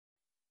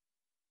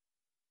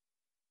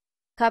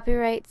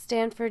Copyright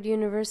Stanford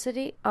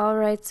University, all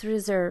rights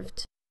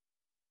reserved.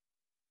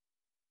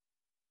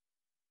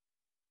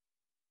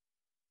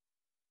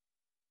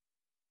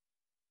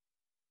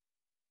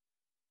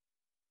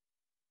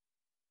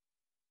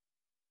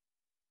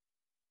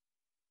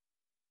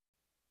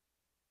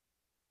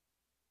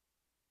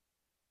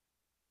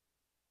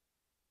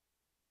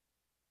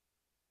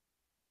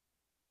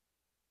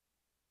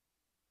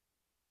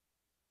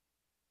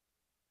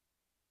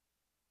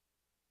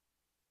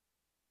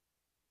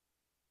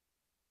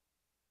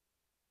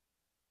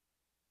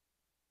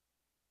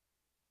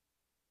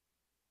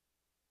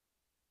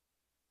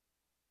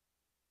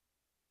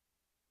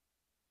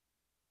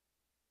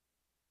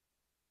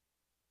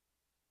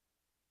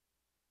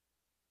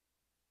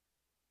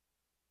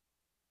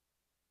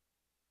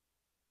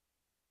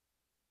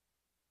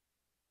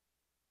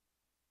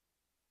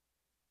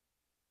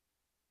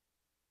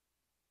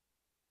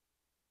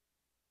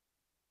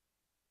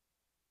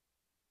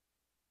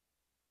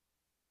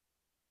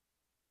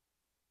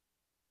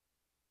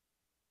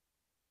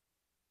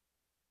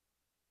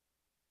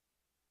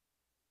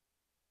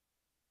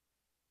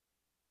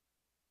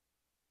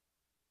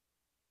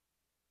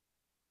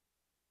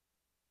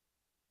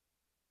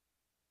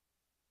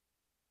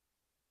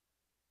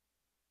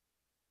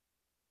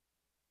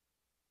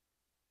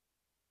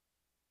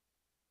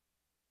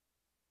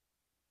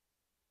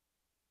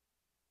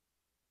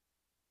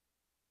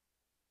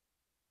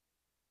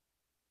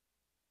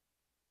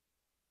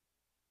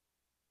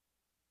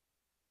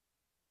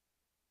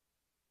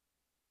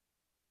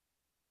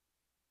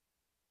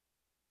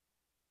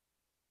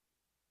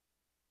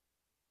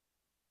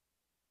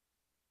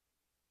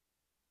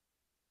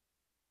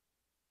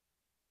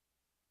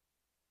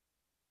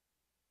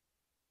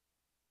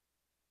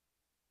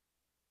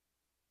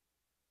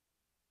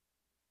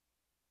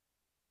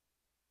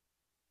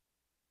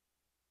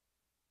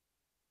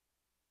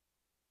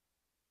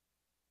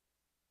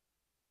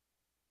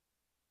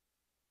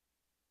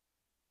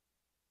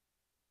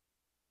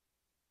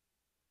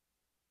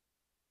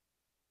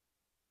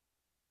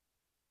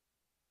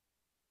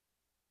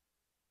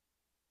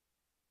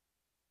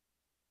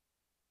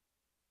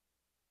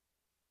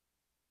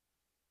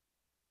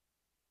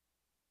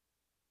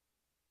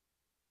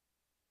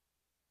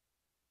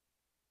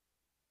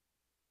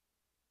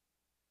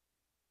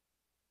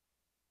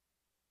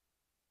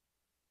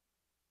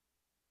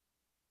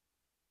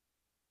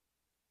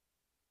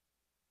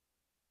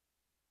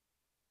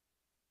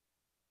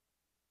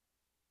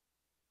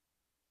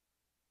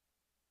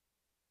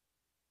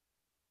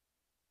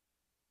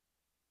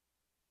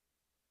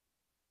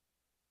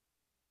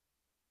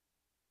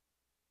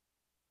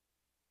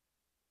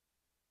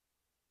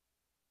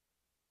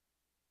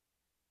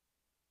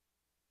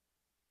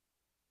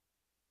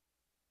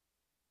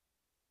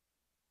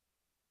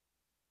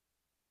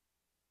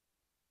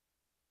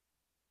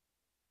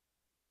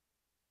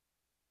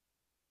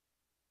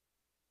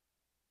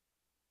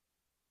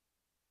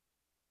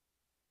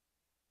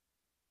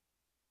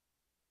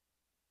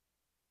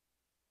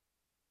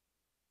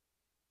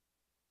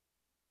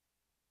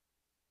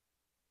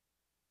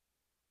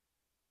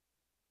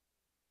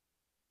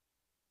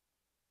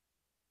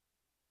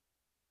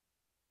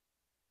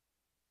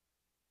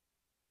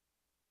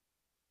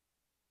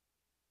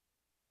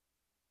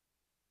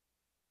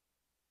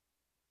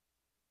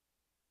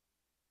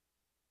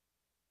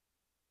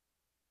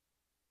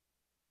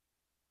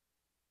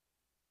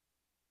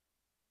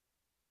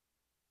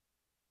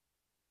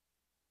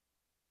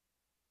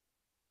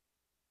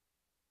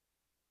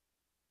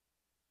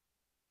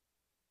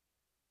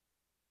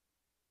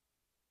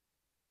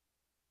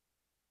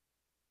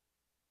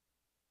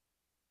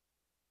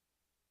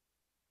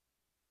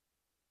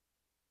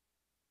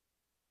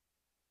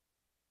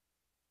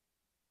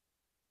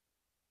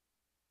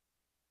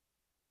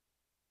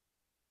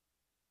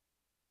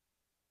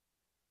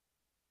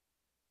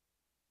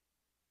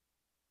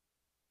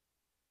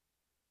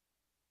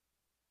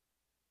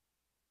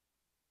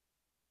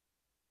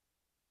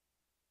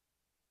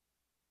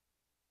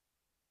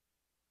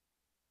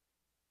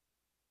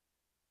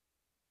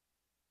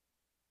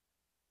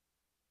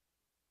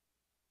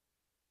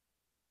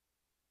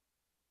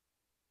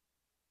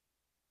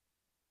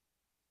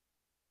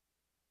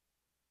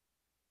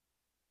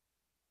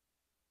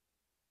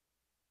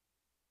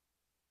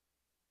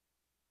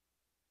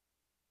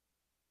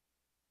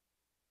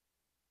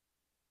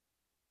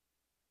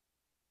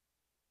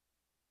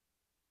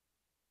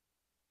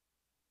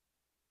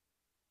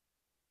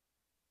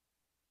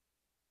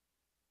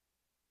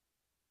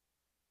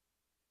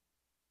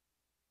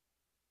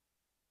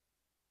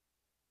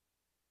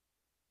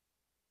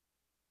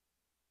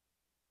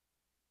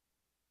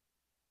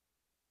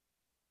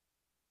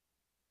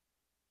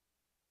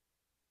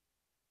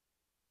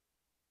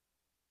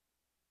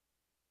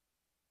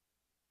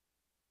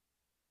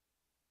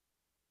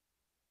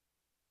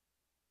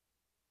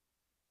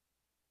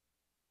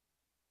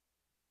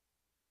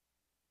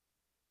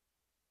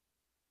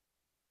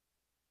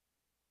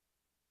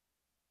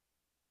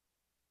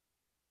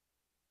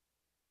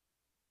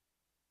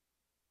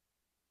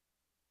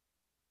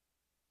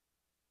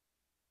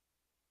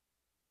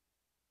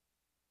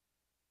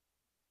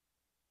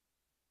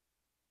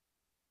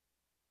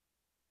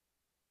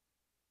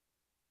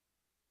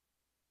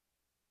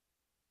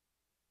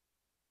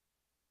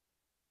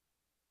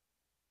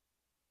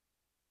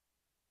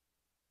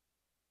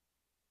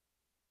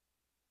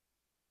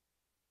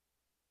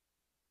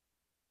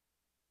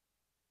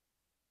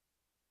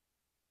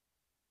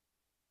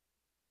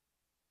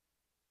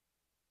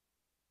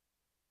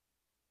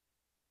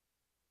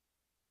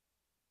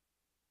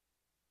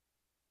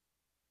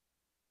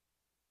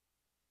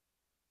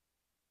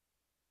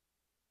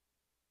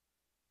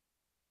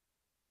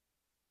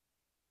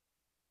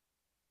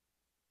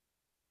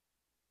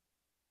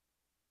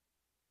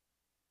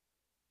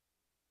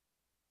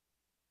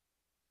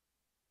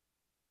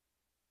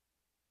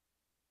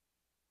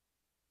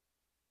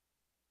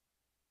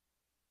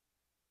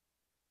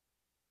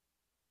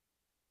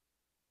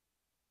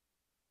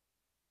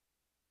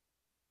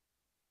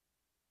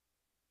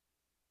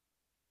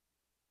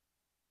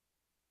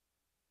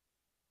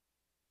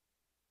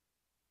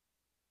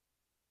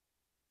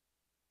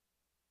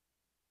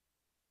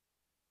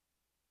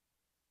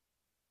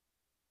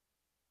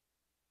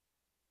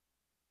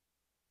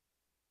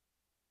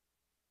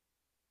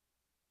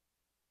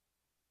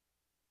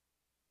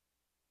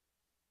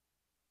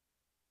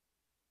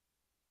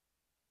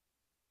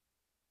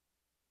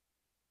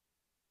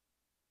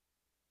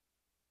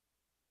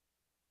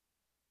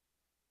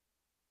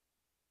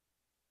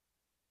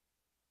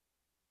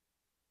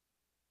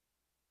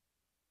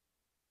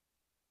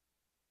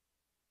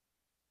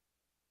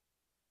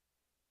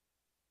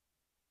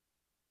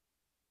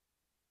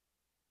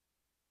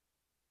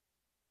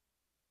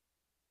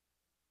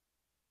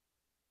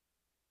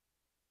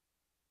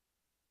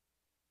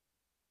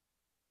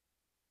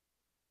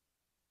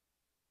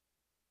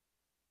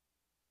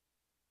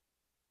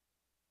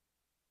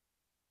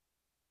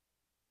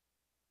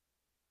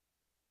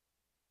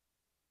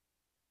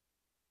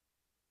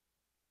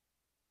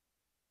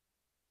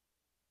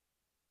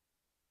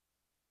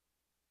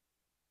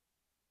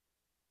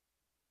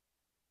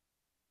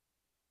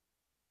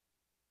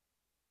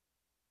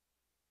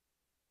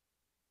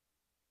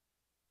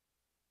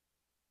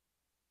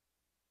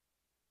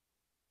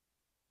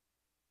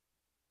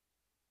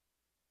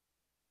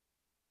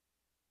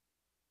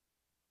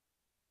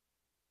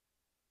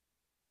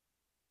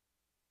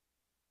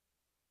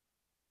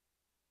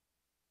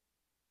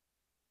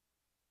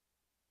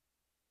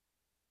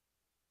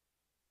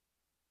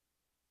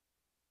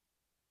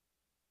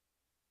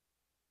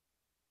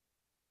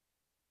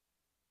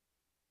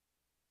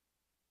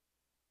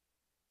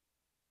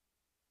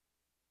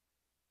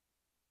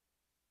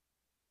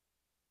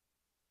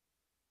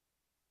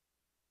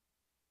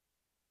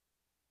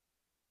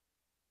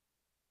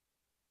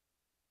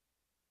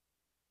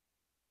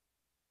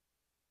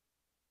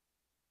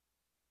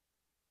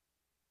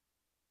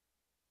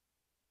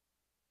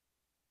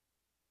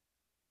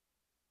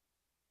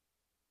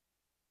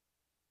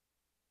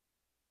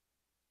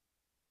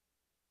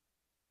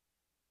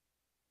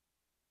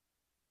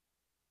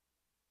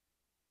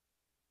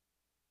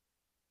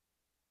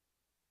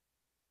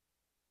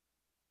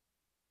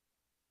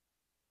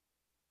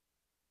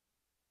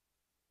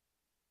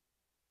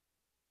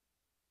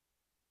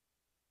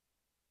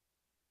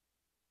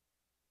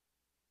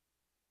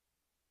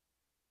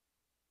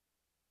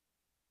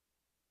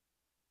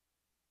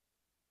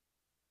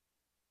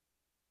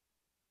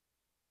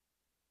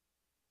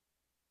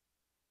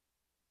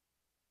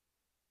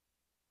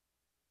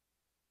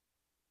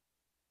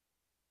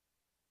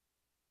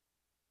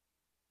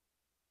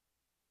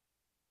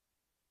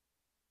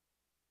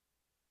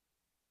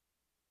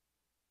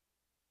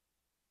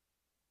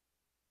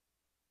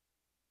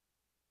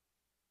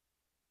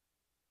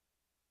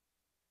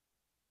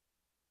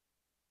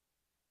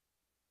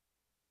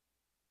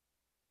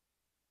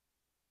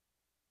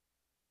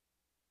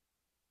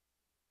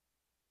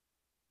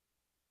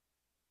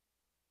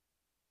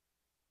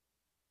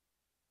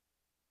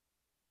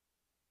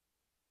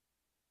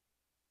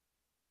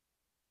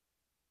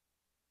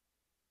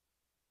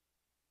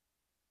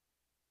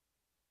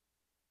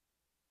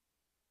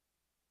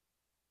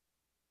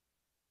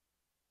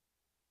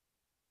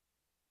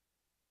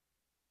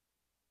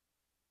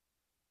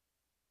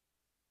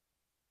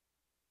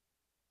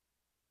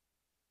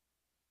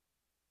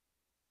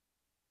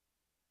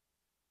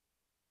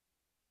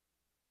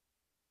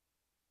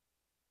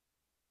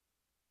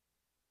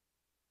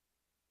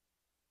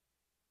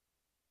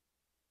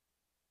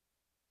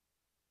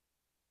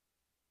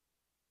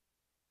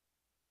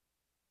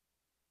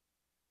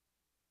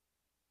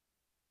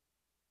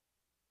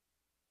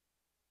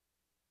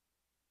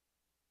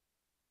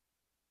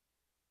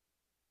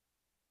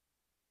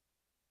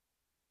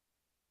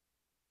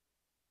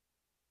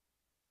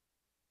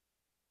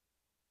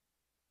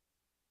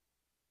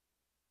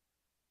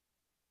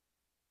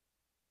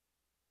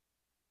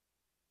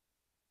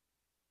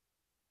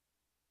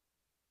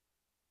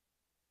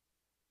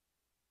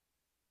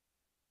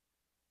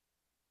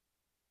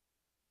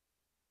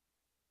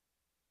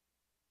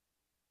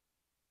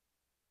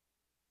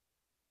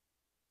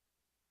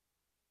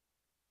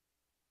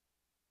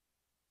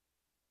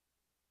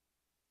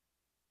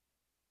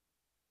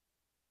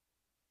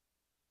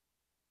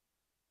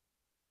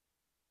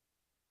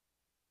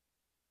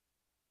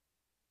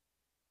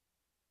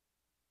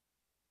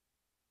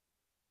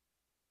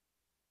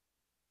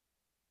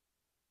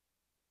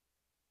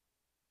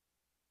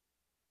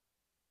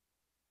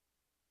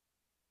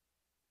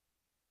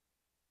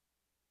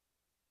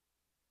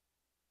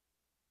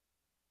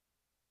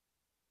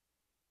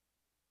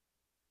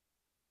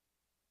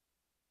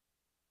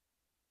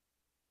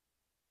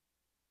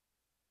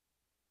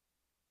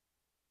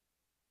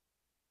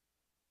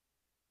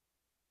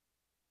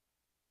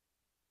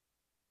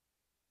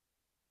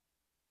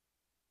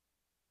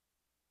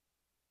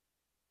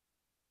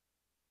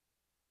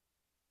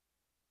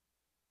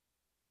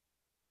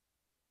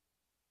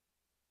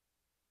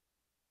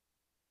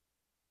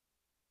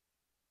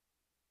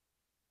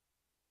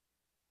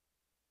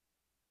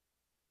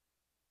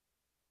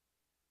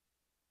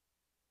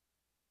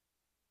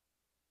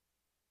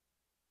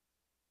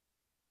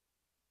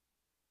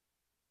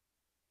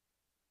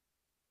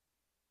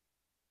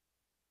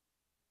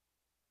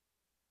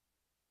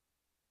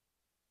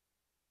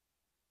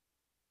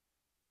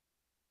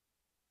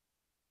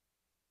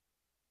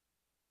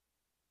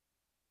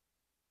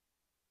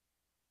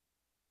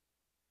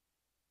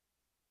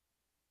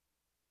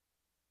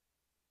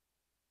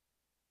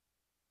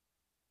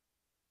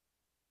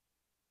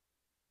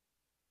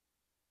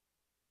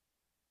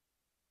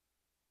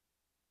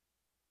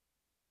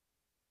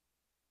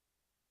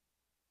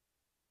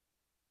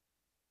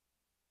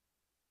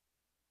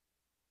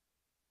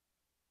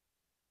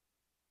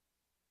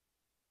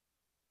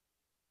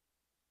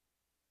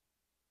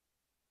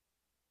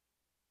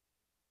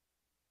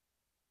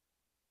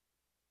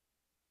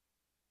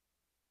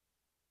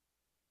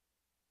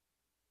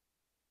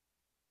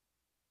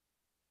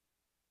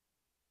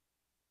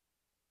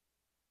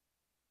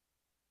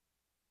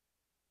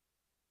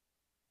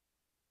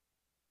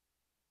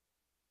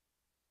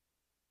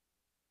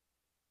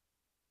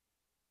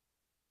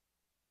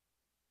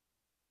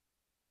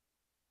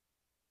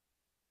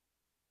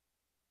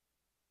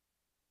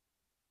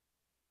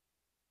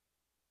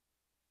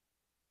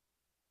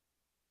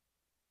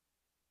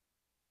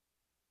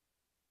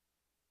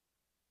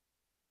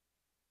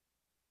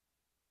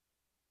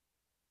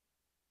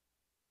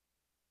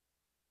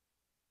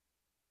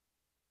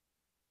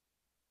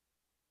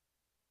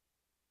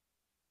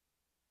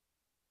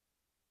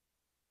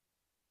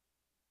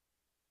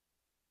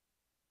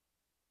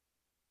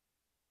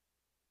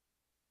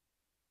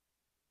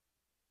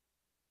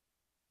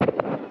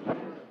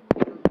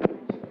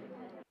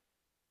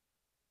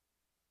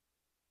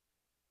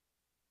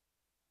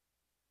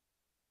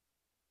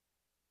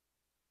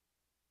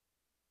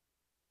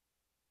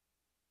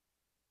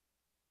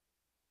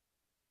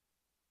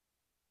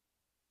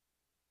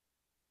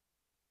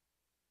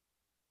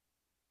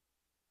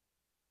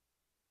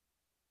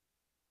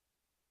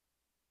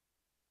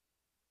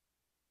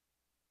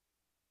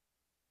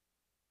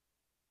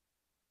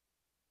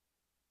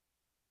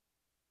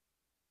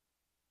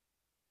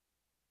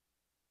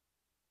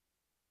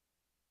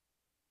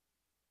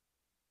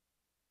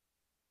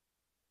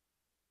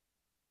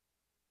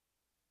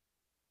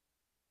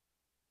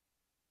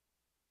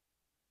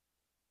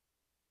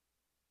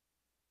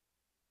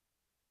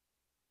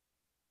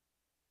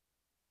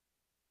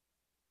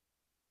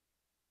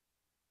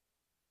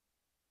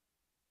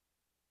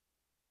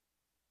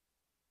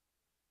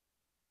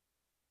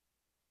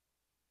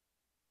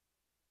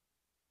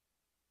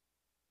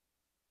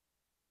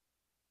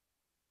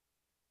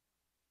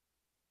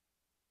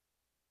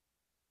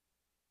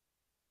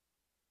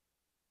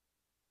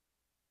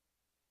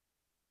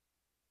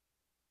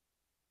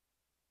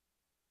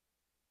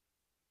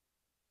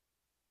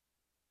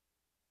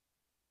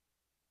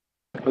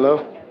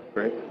 Hello?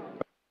 Great.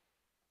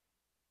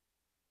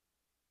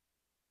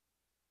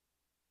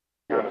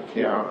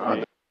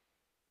 Yeah.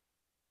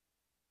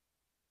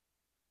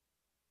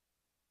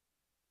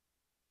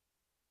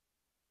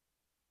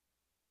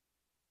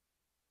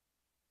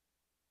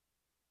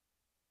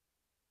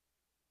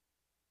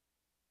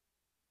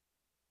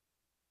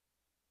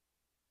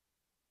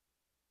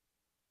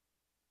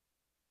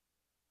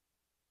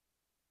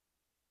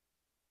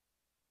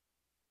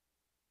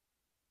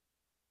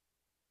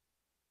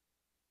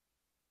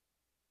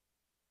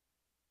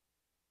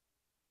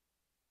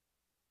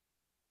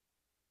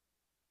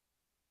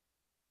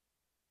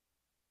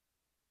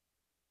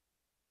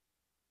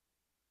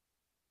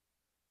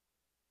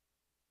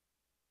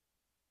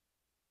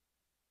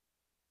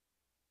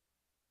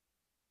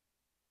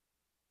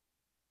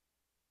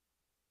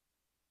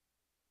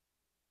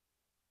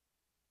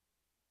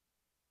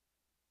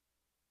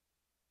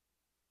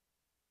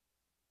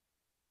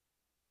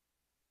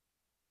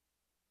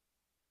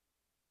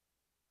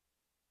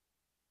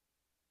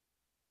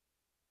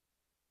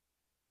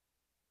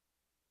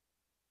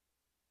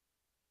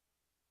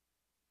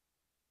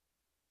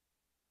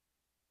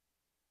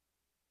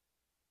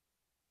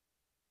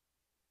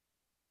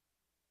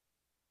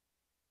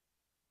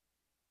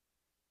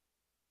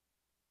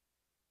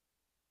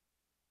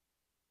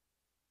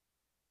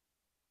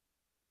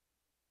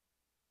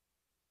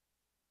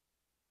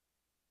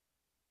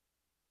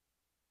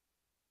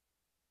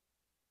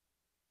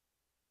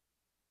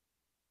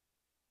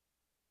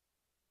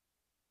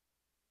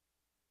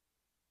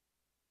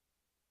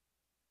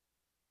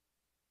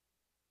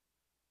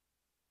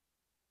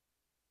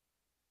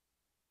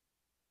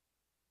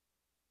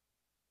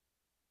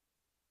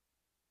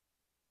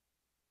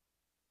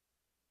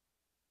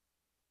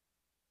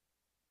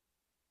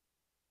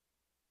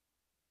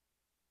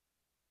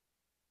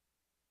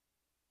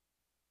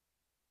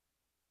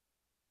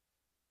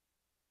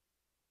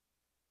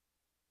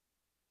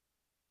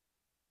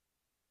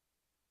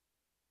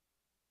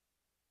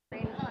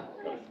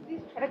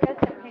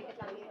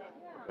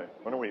 Okay.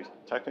 When are we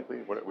technically?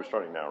 We're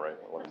starting now, right?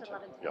 11:10.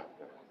 Yeah.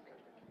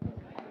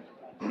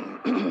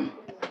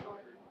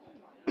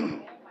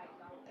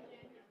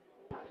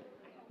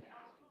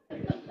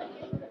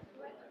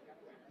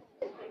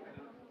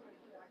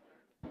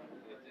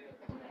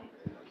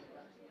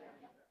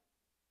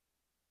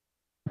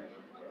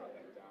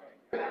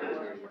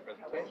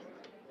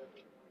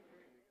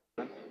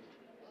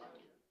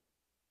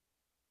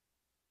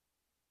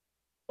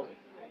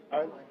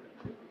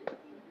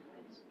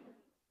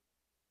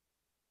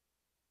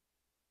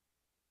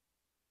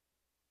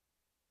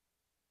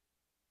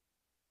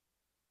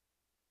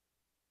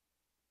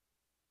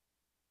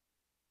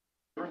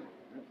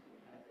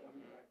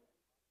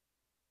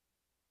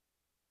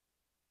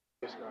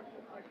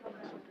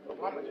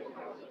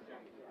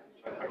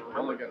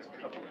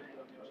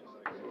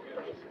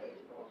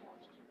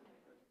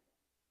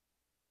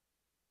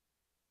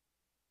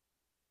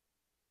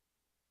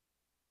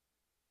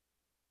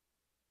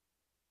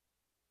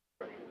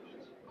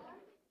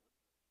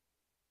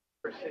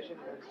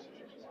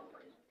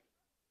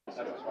 That's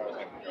as far as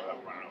I can go.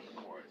 I'm running off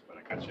the course, but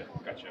I got you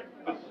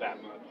about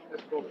that much.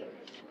 That's cool.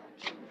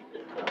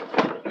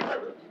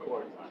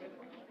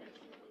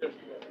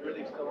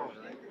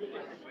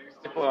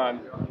 Stick on.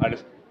 I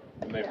just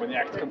when the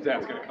axe comes down,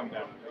 it's gonna come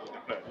down.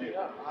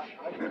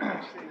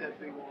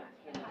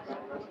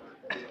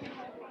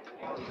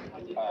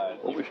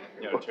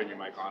 Turn your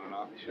mic on and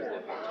off.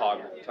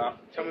 Toggle at the top.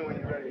 Tell me when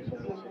you're ready.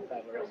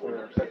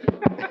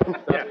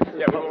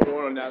 Yeah, we want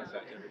to announce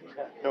that.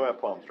 No F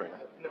bombs right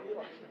now.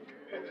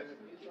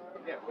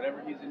 Yeah,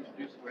 whenever he's done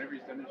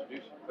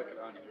introducing, click it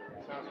on.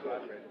 Sounds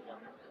good.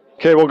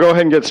 Okay, we'll go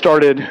ahead and get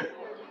started.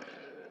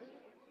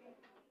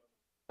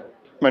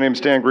 My name is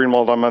Dan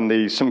Greenwald. I'm on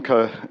the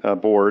SIMCA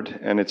board,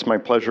 and it's my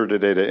pleasure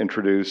today to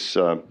introduce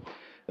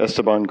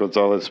Esteban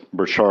Gonzalez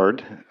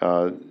Burchard.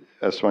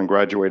 Esteban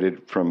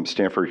graduated from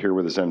Stanford here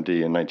with his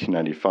MD in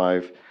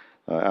 1995,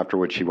 after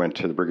which he went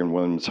to the Brigham and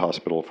Women's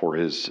Hospital for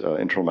his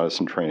internal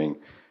medicine training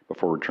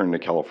before returning to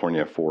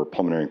California for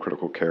pulmonary and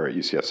critical care at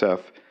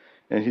UCSF.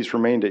 And he's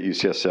remained at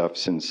UCSF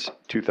since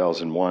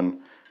 2001,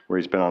 where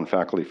he's been on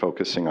faculty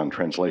focusing on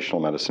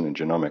translational medicine and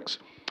genomics.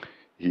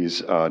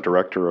 He's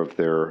director of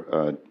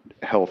their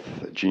health,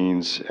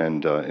 genes,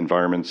 and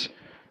environments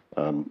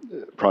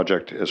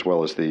project, as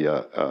well as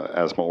the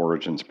Asthma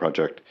Origins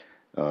project.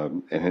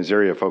 And his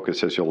area of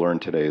focus, as you'll learn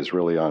today, is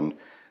really on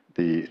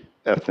the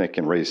ethnic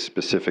and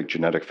race-specific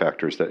genetic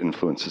factors that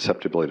influence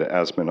susceptibility to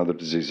asthma and other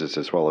diseases,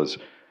 as well as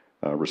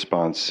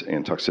response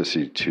and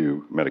toxicity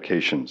to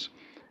medications.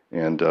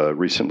 And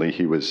recently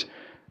he was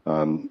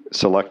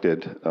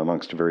selected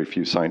amongst a very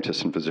few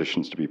scientists and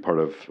physicians to be part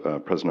of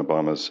President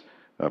Obama's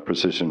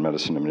Precision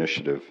Medicine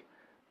Initiative,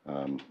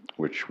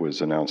 which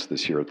was announced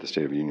this year at the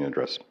State of the Union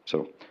address.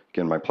 So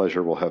again, my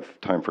pleasure. We'll have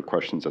time for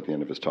questions at the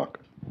end of his talk.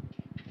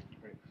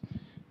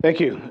 Thank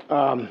you.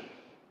 An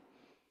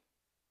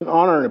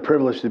honor and a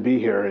privilege to be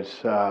here.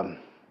 It's not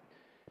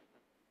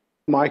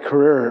my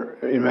career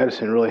in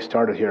medicine really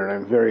started here, and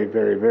I'm very,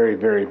 very, very,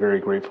 very,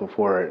 very grateful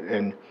for it.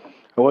 And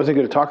I wasn't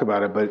going to talk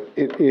about it, but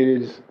it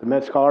is the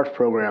Med Scholars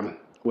Program,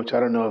 which I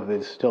don't know if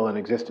it's still in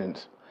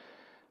existence,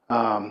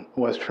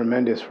 was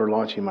tremendous for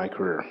launching my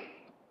career.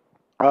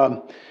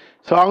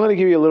 So I'm going to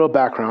give you a little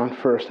background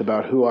first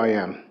about who I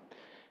am,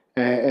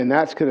 and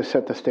that's going to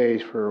set the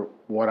stage for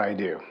what I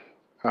do.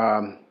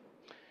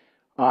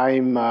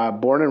 I'm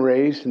born and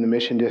raised in the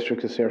Mission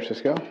District of San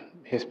Francisco,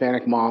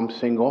 Hispanic mom,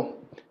 single,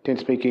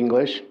 didn't speak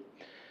English.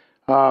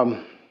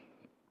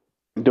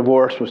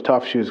 Divorce was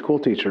tough. She was a school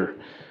teacher.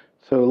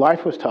 So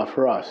life was tough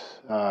for us.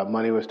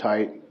 Money was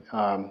tight.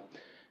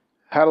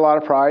 Had a lot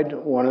of pride.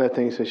 One of the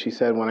things that she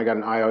said when I got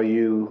an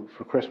IOU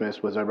for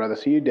Christmas was, I'd rather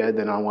see you dead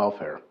than on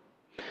welfare.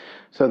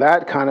 So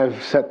that kind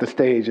of set the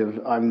stage of,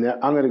 I'm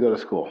going to go to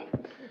school.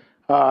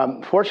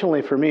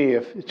 Fortunately for me,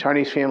 a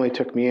Chinese family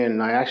took me in,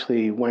 and I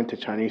actually went to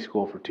Chinese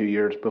school for 2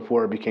 years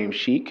before it became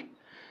chic.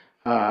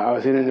 I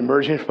was in an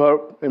immersion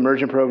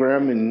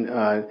program, and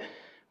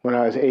when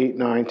I was 8,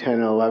 9, 10,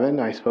 and 11,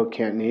 I spoke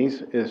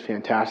Cantonese. It was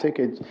fantastic.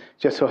 It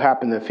just so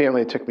happened the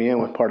family that took me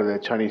in was part of the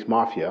Chinese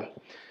mafia.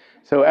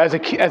 So as a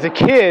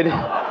kid,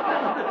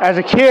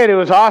 it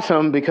was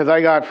awesome because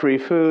I got free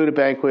food,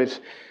 banquets.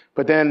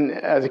 But then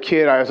as a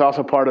kid, I was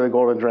also part of the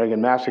Golden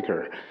Dragon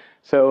Massacre.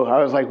 So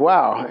I was like,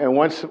 wow. And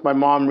once my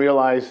mom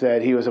realized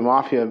that he was a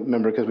mafia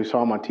member because we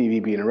saw him on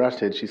TV being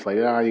arrested, she's like,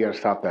 oh, you got to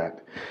stop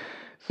that.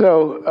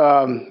 So,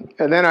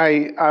 and then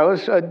I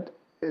was a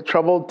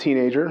troubled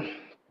teenager.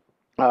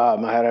 I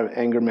had an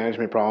anger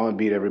management problem and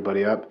beat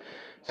everybody up.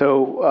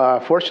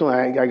 So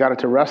fortunately, I got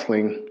into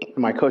wrestling.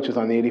 My coach was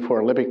on the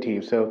 '84 Olympic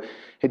team, so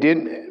I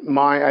didn't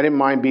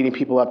mind beating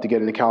people up to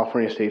get into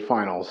California State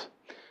Finals.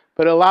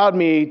 But it allowed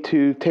me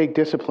to take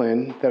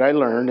discipline that I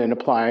learned and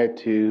apply it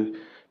to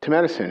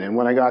medicine. And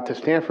when I got to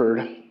Stanford,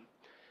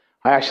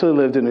 I actually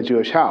lived in a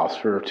Jewish house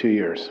for 2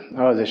 years.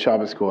 I was a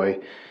Shabbos goy.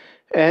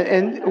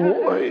 And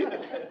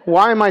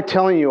why am I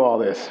telling you all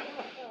this?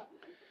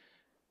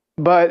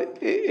 But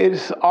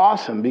it's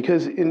awesome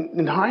because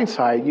in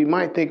hindsight, you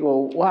might think,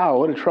 well, wow,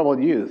 what a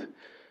troubled youth.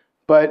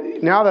 But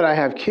now that I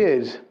have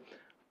kids,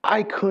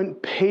 I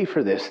couldn't pay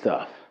for this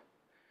stuff.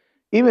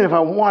 Even if I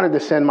wanted to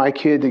send my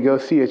kid to go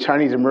see a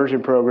Chinese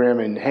immersion program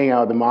and hang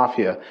out with the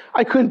mafia,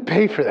 I couldn't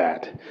pay for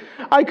that.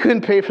 I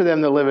couldn't pay for them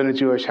to live in a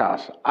Jewish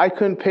house. I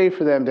couldn't pay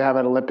for them to have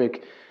an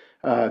Olympic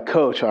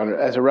coach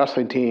as a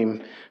wrestling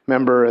team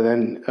member and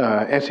then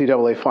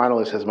NCAA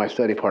finalist as my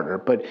study partner.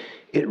 But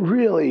it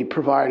really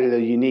provided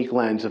a unique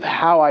lens of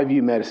how I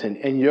view medicine.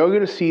 And you're going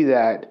to see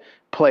that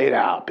played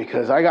out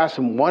because I got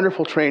some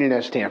wonderful training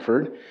at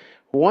Stanford,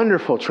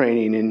 wonderful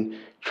training in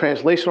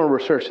translational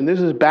research. And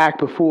this is back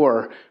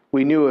before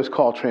we knew it was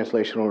called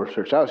translational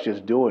research. I was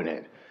just doing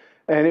it.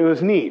 And it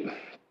was neat.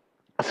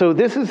 So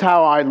this is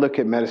how I look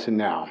at medicine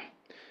now.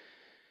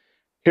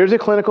 Here's a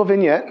clinical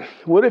vignette.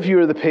 What if you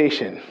were the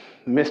patient,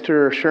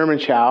 Mr. Sherman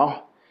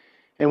Chow,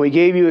 and we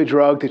gave you a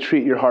drug to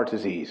treat your heart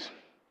disease?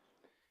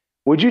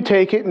 Would you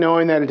take it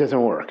knowing that it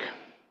doesn't work?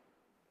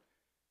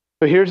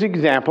 So here's the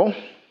example.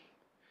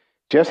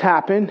 Just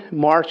happened,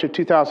 March of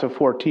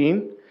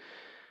 2014.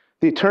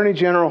 The Attorney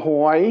General of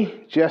Hawaii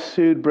just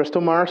sued Bristol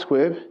Myers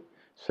Squibb,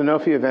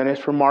 Sanofi Aventis,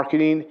 for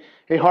marketing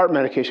a heart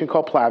medication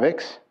called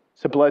Plavix.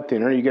 It's a blood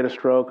thinner. You get a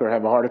stroke or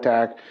have a heart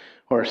attack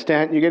or a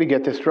stent, you're going to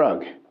get this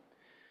drug.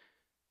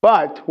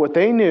 But what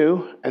they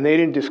knew, and they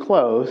didn't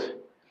disclose,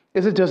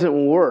 is it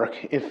doesn't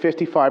work in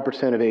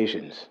 55% of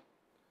Asians.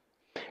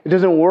 It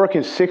doesn't work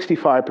in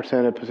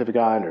 65% of Pacific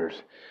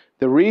Islanders.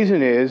 The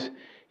reason is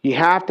you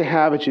have to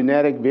have a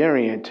genetic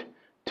variant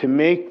to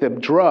make the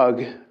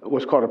drug,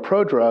 what's called a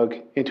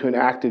prodrug, into an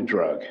active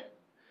drug.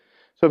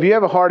 So if you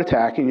have a heart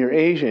attack and you're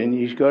Asian,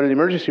 you go to the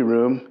emergency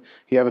room,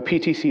 you have a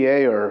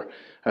PTCA or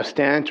a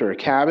stent or a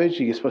cabbage,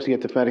 you're supposed to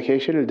get this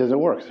medication, and it doesn't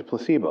work. It's a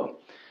placebo.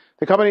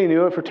 The company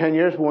knew it for 10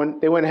 years,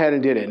 but they went ahead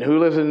and did it. And who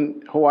lives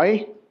in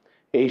Hawaii?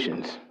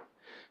 Asians.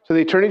 So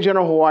the Attorney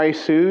General of Hawaii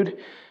sued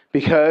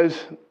because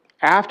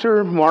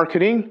after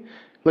marketing,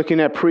 looking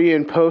at pre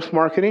and post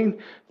marketing,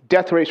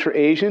 death rates for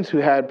Asians who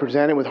had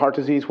presented with heart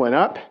disease went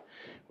up,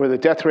 where the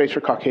death rates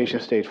for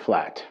Caucasians stayed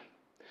flat.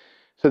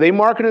 So they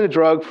marketed the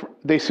drug,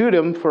 they sued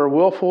him for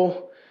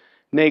willful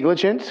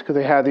negligence because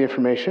they had the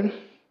information.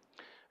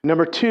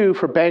 Number two,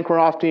 for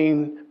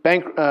bankrupting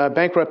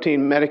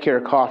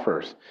Medicare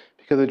coffers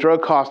because the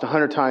drug cost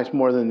 100 times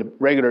more than the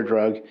regular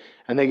drug,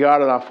 and they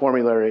got it off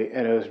formulary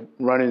and it was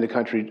running the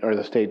country or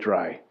the state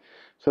dry.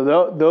 So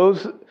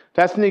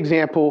that's an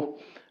example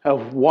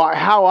of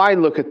how I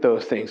look at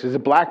those things. There's a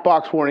black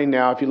box warning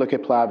now if you look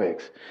at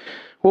Plavix.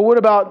 Well, what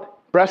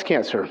about breast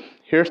cancer?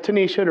 Here's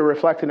Tanisha to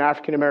reflect an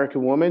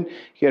African-American woman.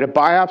 You get a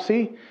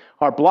biopsy.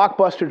 Our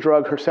blockbuster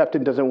drug,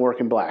 Herceptin, doesn't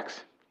work in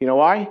blacks. You know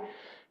why?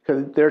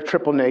 Because they're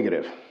triple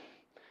negative.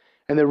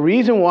 And the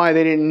reason why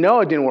they didn't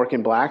know it didn't work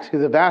in blacks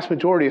is the vast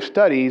majority of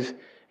studies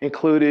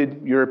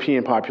included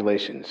European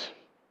populations.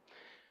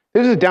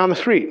 This is down the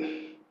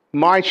street.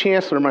 My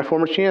chancellor, my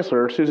former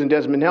chancellor, Susan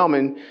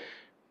Desmond-Hellmann,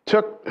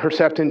 took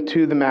Herceptin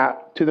to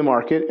the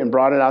market and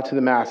brought it out to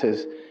the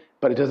masses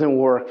but it doesn't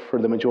work for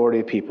the majority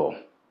of people.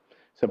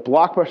 It's a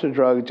blockbuster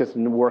drug, it just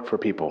doesn't work for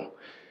people.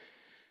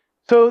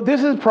 So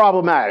this is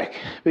problematic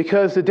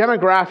because the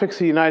demographics of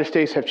the United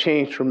States have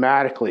changed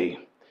dramatically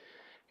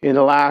in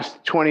the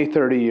last 20,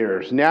 30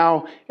 years.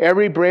 Now,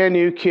 every brand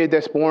new kid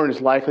that's born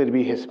is likely to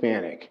be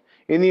Hispanic.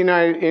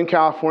 In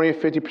California,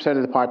 50%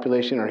 of the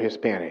population are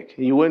Hispanic.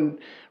 You wouldn't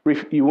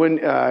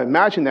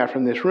imagine that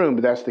from this room,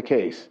 but that's the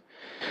case.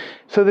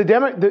 So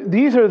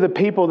these are the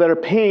people that are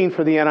paying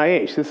for the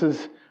NIH. This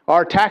is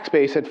our tax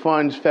base that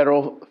funds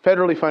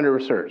federally funded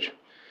research.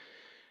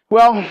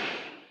 Well,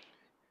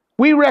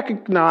 we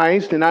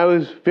recognized, and I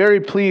was very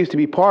pleased to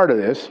be part of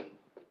this,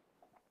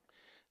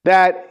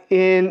 that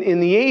in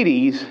the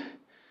 80s,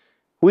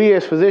 we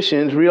as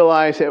physicians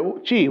realized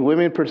that, gee,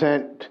 women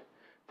present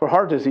for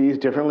heart disease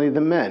differently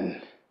than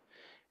men.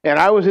 And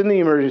I was in the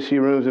emergency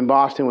rooms in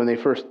Boston when they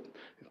first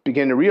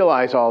began to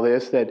realize all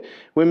this, that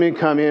women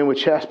come in with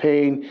chest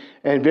pain,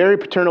 and very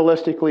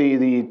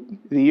paternalistically,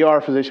 the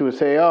ER physician would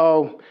say,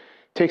 oh,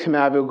 take some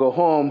Advil, go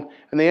home,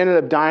 and they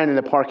ended up dying in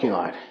the parking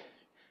lot.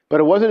 But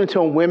it wasn't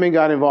until women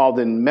got involved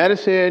in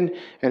medicine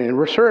and in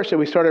research that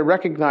we started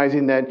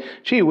recognizing that,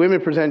 gee,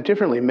 women present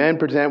differently. Men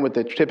present with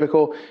the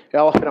typical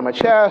elephant on my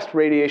chest,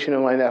 radiation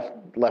on my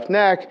left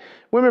neck.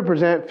 Women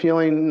present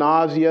feeling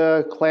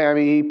nausea,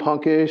 clammy,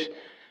 punkish.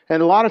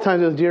 And a lot of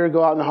times those deer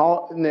go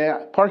out in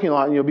the parking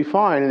lot and you'll be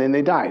fine, and then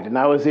they died. And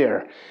I was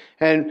there.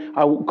 And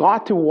I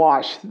got to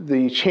watch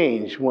the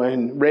change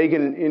when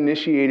Reagan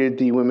initiated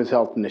the Women's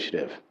Health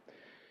Initiative.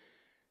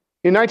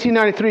 In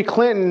 1993,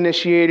 Clinton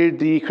initiated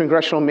the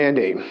congressional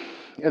mandate,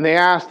 and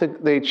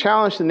they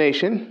challenged the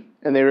nation,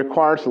 and they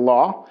required the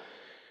law,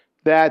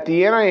 that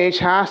the NIH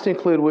has to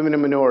include women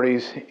and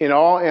minorities in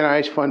all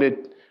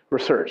NIH-funded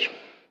research.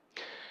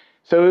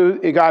 So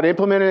it got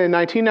implemented in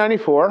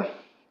 1994.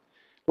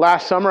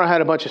 Last summer, I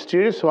had a bunch of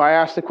students, so I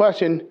asked the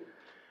question,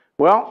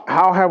 well,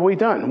 how have we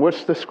done?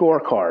 What's the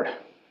scorecard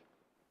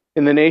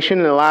in the nation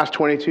in the last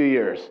 22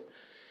 years?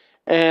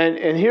 And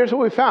here's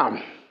what we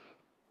found.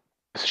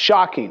 It's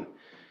shocking.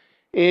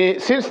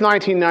 Since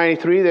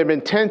 1993, there have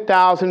been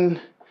 10,000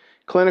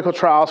 clinical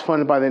trials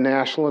funded by the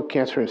National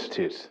Cancer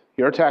Institutes,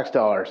 your tax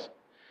dollars.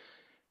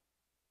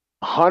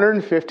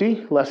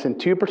 150, less than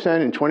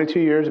 2% in 22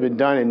 years, have been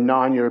done in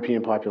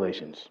non-European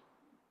populations.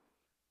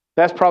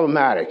 That's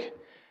problematic.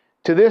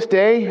 To this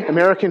day,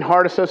 American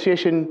Heart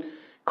Association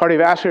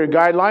cardiovascular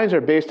guidelines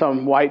are based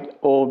on white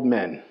old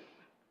men.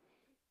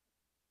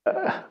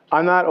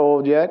 I'm not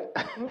old yet,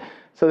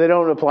 so they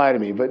don't apply to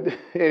me, but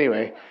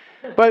anyway.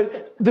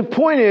 But the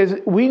point is,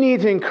 we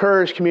need to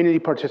encourage community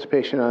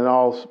participation on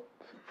all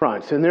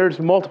fronts. And there's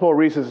multiple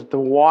reasons to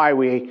why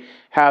we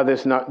have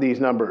these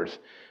numbers.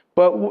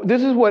 But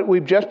this is what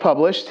we've just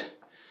published.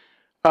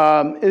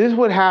 This is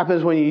what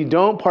happens when you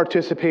don't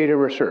participate in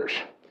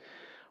research.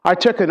 I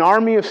took an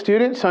army of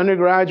students,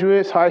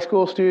 undergraduates, high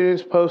school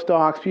students,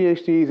 postdocs,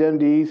 PhDs,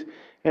 MDs,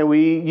 and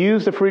we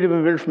used the Freedom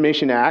of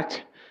Information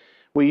Act.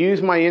 We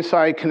used my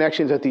inside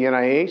connections at the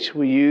NIH.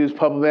 We used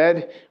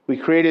PubMed. We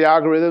created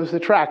algorithms to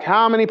track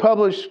how many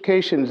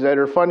publications that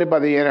are funded by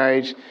the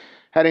NIH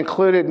had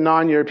included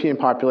non-European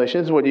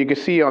populations. What you can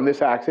see on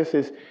this axis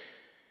is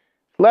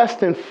less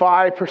than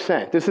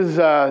 5%. This is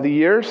the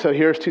year, so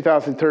here's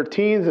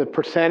 2013, the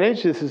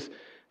percentage. This is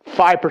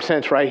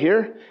 5% right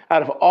here.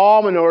 Out of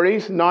all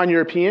minorities,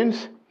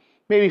 non-Europeans,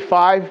 maybe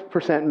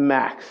 5%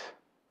 max.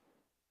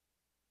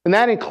 And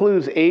that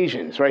includes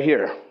Asians right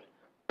here,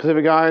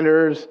 Pacific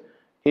Islanders,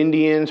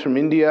 Indians from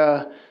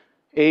India,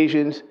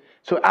 Asians.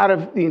 So out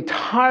of the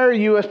entire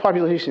U.S.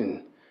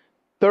 population,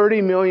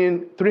 300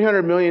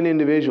 million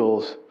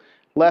individuals,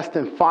 less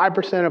than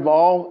 5% of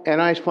all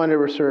NIH-funded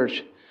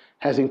research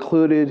has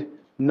included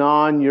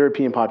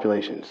non-European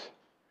populations.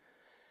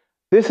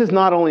 This is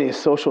not only a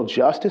social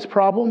justice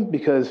problem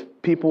because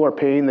people are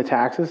paying the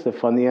taxes to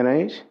fund the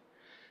NIH,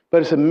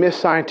 but it's a missed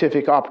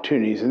scientific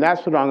opportunities, and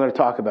that's what I'm going to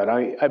talk about.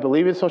 I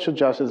believe in social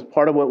justice,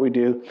 part of what we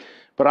do,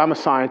 but I'm a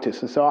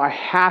scientist, and so I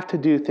have to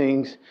do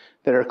things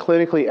that are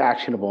clinically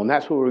actionable, and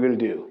that's what we're going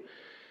to do.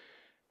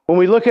 When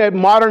we look at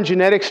modern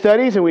genetic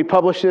studies, and we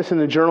published this in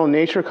the journal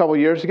Nature a couple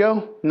years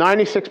ago,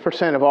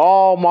 96% of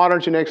all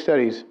modern genetic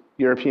studies,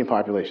 European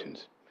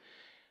populations.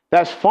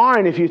 That's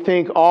fine if you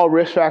think all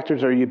risk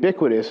factors are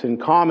ubiquitous and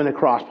common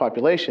across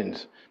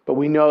populations, but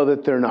we know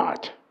that they're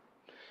not.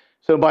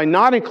 So by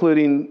not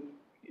including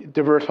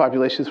diverse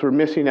populations, we're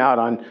missing out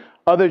on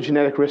other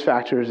genetic risk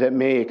factors that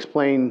may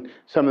explain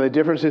some of the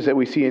differences that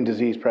we see in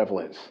disease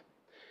prevalence.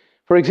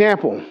 For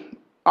example,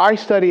 I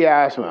study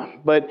asthma,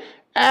 but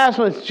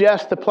asthma is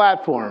just the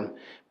platform,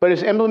 but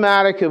it's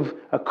emblematic of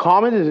a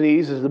common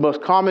disease. It's the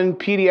most common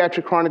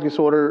pediatric chronic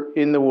disorder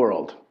in the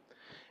world.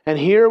 And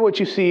here what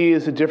you see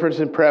is the difference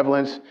in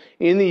prevalence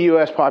in the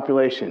U.S.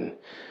 population.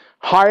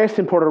 Highest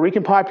in Puerto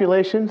Rican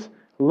populations,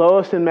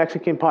 lowest in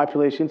Mexican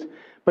populations,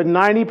 but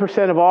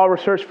 90% of all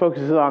research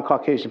focuses on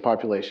Caucasian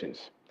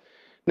populations.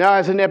 Now,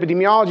 as an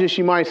epidemiologist,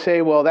 you might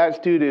say, well, that's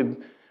due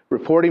to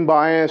reporting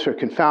bias or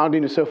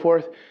confounding and so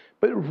forth,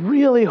 but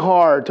really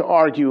hard to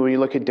argue when you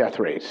look at death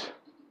rates.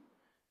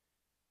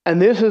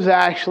 And this is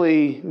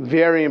actually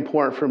very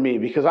important for me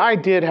because I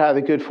did have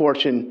the good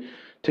fortune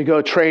to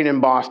go train in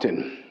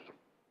Boston.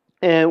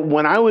 And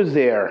when I was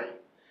there,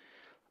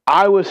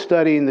 I was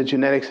studying the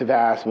genetics of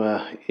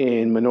asthma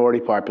in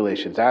minority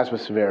populations, asthma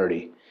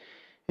severity.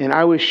 And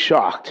I was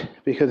shocked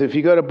because if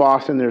you go to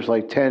Boston, there's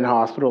like 10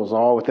 hospitals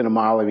all within a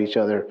mile of each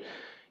other.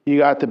 You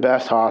got the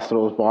best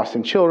hospitals,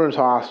 Boston Children's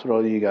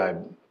Hospital, you got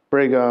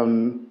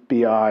Brigham,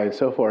 BI, and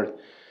so forth.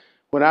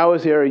 When I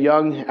was there, a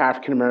young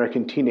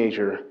African-American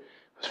teenager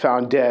was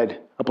found dead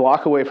a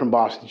block away from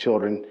Boston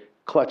Children,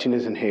 clutching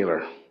his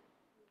inhaler.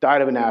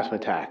 Died of an asthma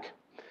attack.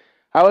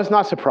 I was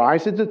not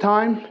surprised at the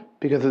time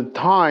because at the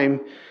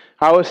time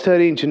I was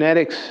studying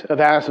genetics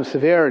of asthma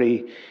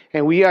severity,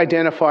 and we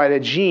identified a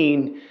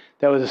gene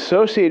that was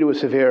associated with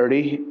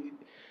severity,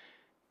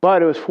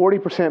 but it was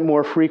 40%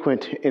 more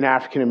frequent in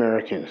African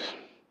Americans.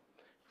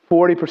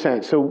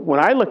 40%. So when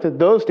I looked at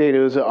those data,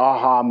 it was an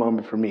aha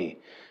moment for me.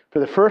 For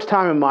the first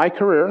time in my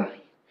career,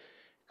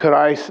 could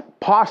I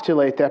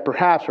postulate that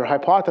perhaps, or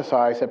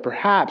hypothesize that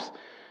perhaps,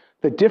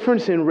 the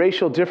difference in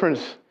racial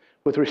difference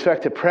with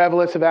respect to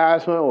prevalence of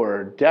asthma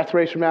or death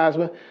rates from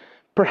asthma,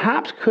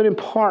 perhaps could in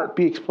part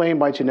be explained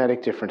by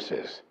genetic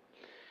differences.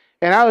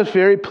 And I was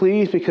very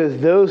pleased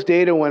because those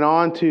data went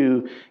on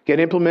to get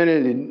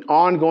implemented in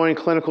ongoing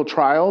clinical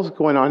trials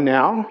going on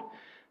now,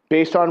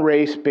 based on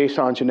race, based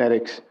on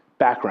genetics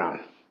background.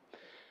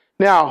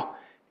 Now,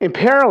 in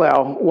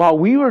parallel, while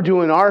we were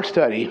doing our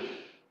study,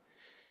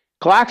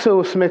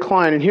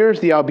 GlaxoSmithKline, and here's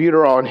the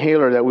albuterol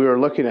inhaler that we were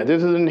looking at.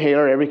 This is an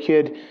inhaler, every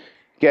kid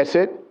gets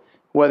it,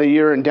 whether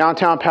you're in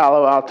downtown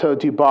Palo Alto,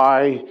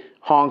 Dubai,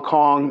 Hong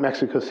Kong,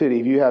 Mexico City.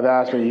 If you have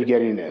asthma, you're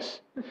getting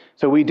this.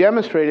 So we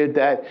demonstrated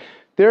that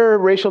there are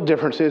racial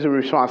differences in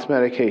response to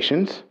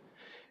medications,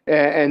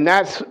 and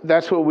that's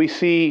what we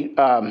see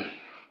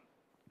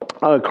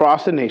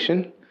across the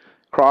nation,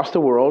 across the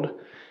world.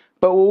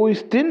 But what we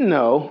didn't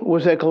know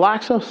was that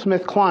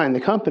GlaxoSmithKline, the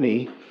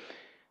company,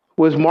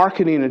 was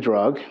marketing a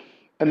drug,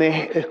 and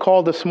they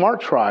called the SMART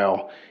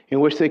trial, in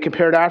which they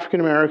compared African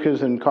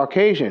Americans and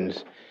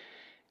Caucasians,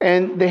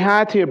 and they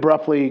had to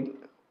abruptly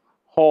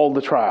hold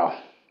the trial.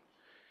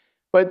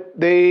 But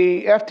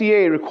the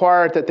FDA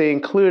required that they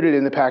include it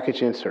in the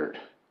package insert.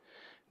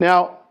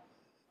 Now,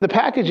 the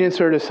package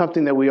insert is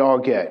something that we all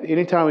get.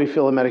 Anytime we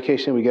fill a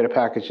medication, we get a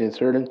package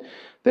insert. And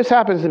this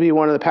happens to be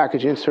one of the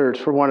package inserts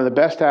for one of the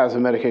best asthma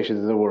medications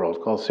in the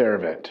world, called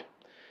Ceravent.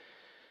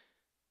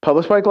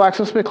 Published by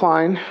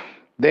GlaxoSmithKline.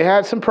 They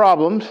had some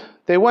problems.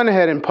 They went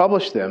ahead and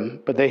published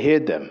them, but they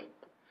hid them.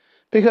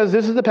 Because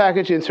this is the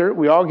package insert.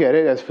 We all get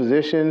it as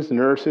physicians,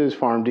 nurses,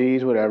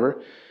 PharmDs,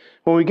 whatever.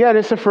 When we get it,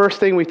 it's the first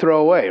thing we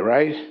throw away,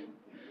 right?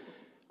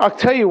 I'll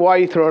tell you why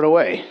you throw it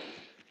away.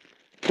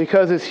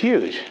 Because it's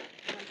huge.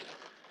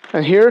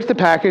 And here's the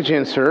package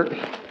insert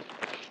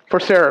for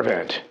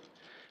Ceravent.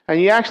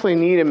 And you actually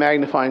need a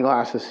magnifying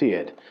glass to see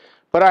it.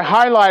 But I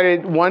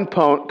highlighted one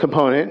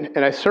component,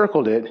 and I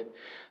circled it,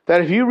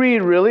 that if you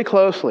read really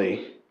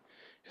closely,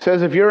 it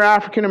says if you're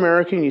African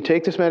American, you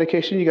take this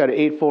medication, you got an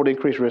 8-fold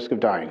increased risk of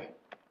dying.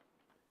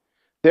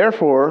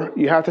 Therefore,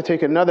 you have to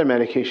take another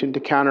medication to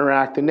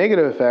counteract the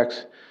negative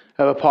effects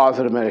of a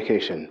positive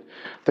medication.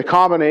 The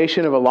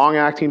combination of a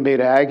long-acting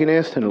beta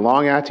agonist and a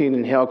long-acting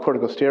inhaled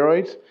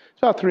corticosteroids is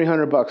about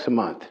 $300 a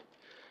month.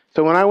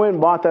 So when I went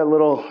and bought that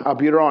little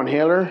albuterol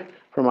inhaler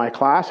for my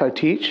class I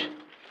teach, it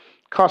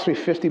cost me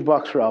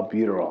 $50 for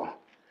albuterol.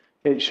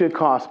 It should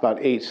cost about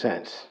 8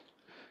 cents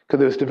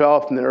because it was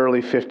developed in the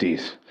early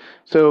 50s.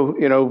 So,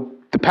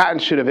 the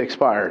patent should have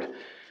expired.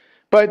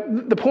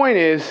 But the point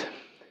is,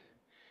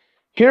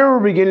 here we're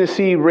beginning to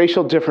see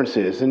racial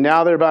differences, and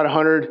now there are about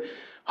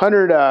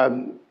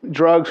 100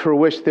 drugs for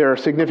which there are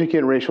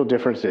significant racial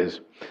differences.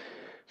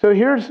 So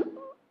here's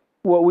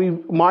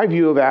my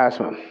view of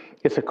asthma.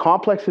 It's a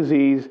complex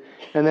disease,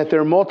 and that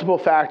there are multiple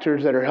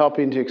factors that are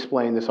helping to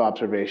explain this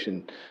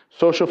observation.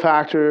 Social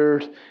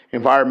factors,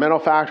 environmental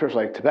factors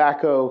like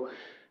tobacco,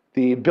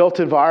 the built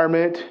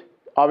environment,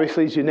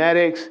 obviously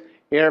genetics,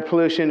 air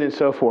pollution, and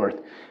so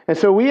forth. And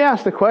so we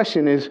ask the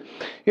question is,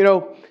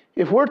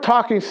 if we're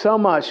talking so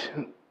much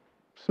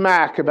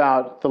smack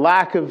about the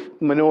lack of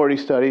minority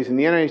studies, and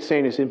the NIH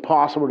saying it's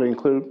impossible to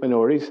include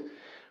minorities,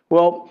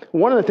 well,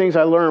 one of the things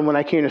I learned when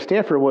I came to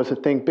Stanford was to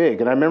think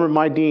big. And I remember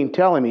my dean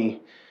telling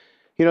me,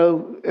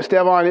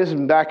 Esteban, this is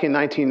back in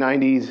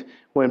 1990s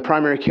when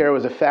primary care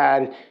was a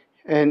fad,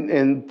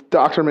 and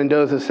Dr.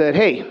 Mendoza said,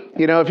 hey, if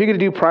you're going to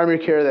do primary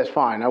care, that's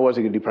fine. I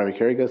wasn't going to do primary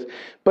care. He goes,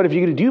 but if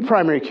you're going to do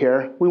primary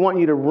care, we want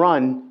you to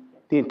run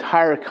the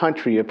entire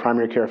country of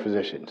primary care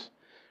physicians.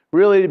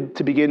 Really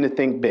to begin to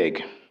think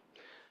big.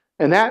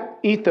 And that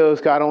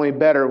ethos got only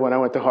better when I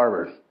went to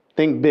Harvard.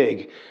 Think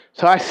big.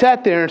 So I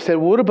sat there and said,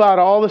 what about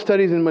all the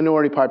studies in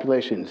minority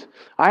populations?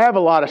 I have a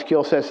lot of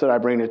skill sets that I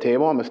bring to the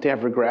table. I'm a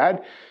Stanford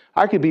grad.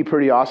 I could be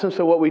pretty awesome.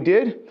 So what we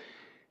did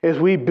is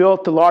we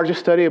built the largest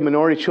study of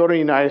minority children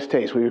in the United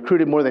States. We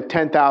recruited more than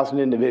 10,000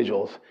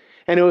 individuals.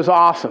 And it was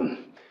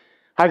awesome.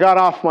 I got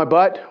off my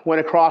butt, went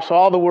across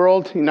all the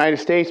world, United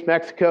States,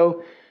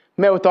 Mexico,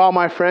 met with all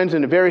my friends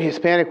in a very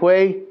Hispanic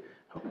way.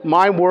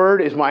 My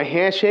word is my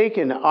handshake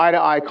and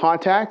eye-to-eye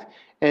contact.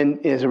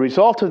 And as a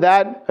result of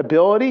that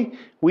ability,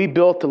 we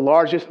built the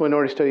largest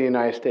minority study in the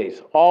United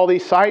States. All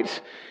these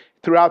sites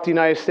throughout the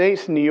United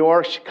States, New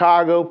York,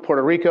 Chicago,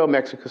 Puerto Rico,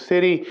 Mexico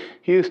City,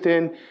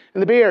 Houston,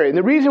 and the Bay Area. And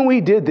the reason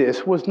we did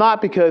this was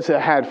not because I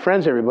had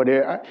friends everybody.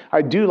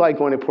 I do like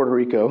going to Puerto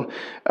Rico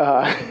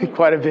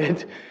quite a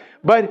bit.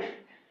 But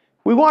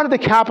we wanted to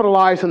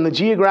capitalize on the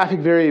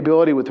geographic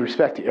variability with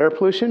respect to air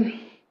pollution,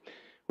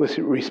 with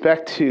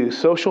respect to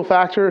social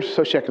factors,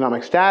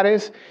 socioeconomic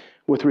status,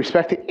 with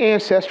respect to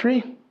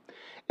ancestry,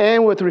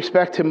 and with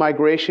respect to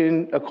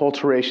migration,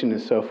 acculturation,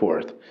 and so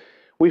forth.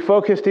 We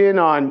focused in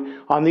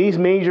on these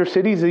major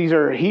cities. These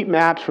are heat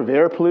maps for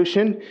air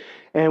pollution.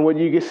 And what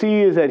you can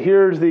see is that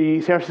here's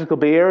the San Francisco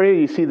Bay Area.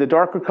 You see the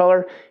darker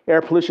color.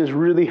 Air pollution is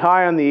really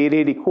high on the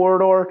 880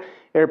 corridor.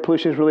 Air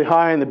pollution is really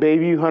high in the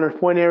Bayview, Hunters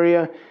Point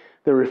area.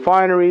 The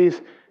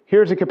refineries.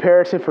 Here's a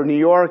comparison for New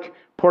York.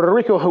 Puerto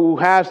Rico, who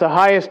has the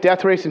highest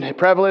death rates and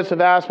prevalence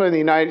of asthma in the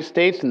United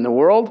States and the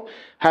world,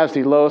 has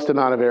the lowest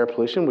amount of air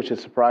pollution, which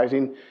is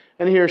surprising.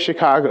 And here's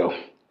Chicago.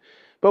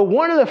 But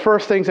one of the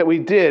first things that we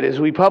did is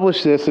we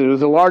published this. It was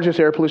the largest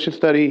air pollution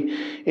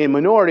study in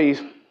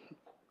minorities,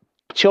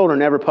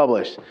 children ever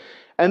published.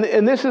 And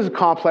this is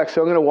complex,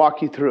 so I'm going to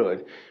walk you through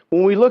it.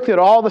 When we looked at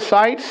all the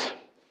sites,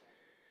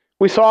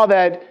 we saw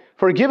that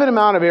for a given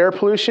amount of air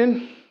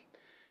pollution,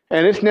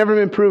 and it's never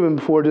been proven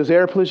before, does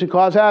air pollution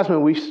cause asthma?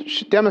 We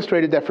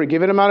demonstrated that for a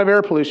given amount of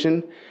air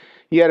pollution,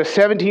 you had a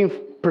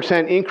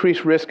 17%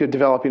 increased risk of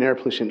developing air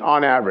pollution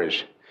on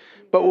average.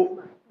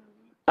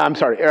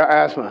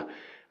 Asthma.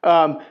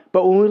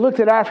 But when we looked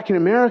at African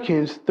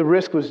Americans, the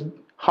risk was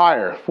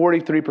higher,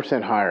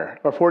 43% higher,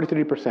 or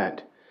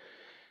 43%.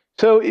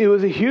 So it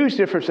was a huge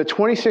difference, a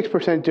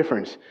 26%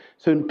 difference.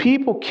 So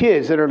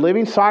kids that are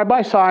living side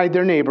by side,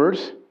 their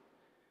neighbors,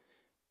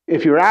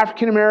 if you're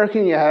African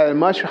American, you had a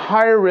much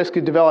higher risk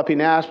of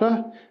developing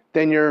asthma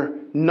than your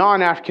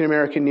non-African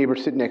American neighbor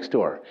sitting next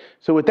door.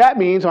 So what that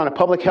means on a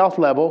public health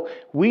level,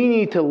 we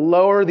need to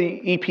lower the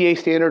EPA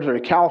standards or the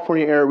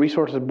California Air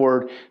Resources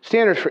Board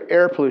standards for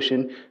air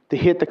pollution to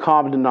hit the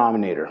common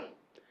denominator.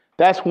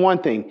 That's one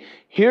thing.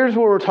 Here's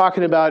what we're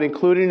talking about,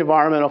 including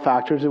environmental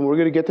factors, and we're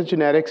going to get to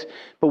genetics,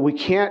 but we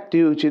can't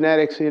do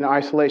genetics in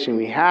isolation.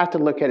 We have to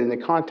look at it in the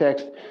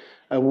context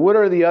of what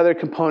are the other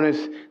components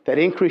that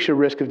increase your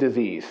risk of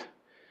disease.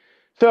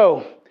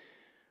 So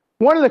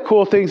one of the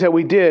cool things that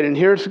we did, and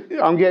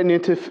I'm getting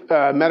into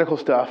medical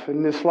stuff,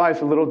 and this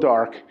slide's a little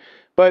dark,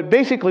 but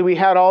basically we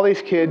had all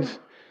these kids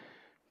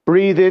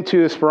breathe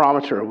into a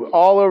spirometer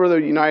all over the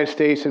United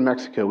States and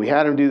Mexico. We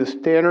had them do the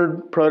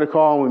standard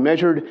protocol, and we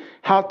measured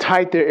how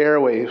tight their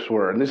airways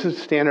were. And this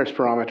is standard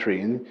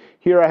spirometry. And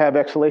here I have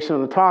exhalation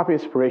on the top,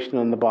 inspiration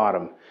on the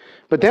bottom.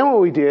 But then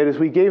what we did is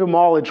we gave them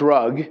all a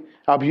drug,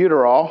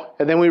 albuterol,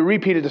 and then we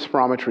repeated the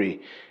spirometry.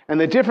 And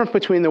the difference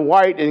between the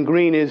white and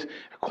green is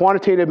a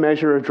quantitative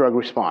measure of drug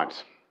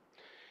response.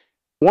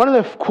 One of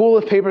the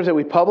coolest papers that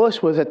we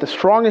published was that the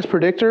strongest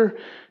predictor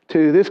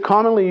to this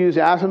commonly used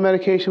asthma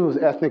medication was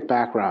ethnic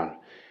background.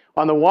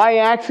 On the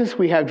y-axis,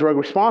 we have drug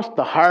response.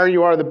 The higher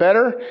you are, the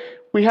better.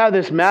 We have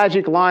this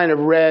magic line of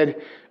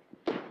red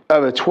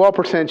of a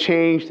 12%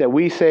 change that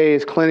we say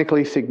is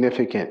clinically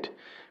significant.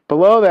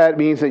 Below that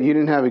means that you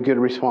didn't have a good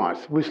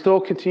response. We still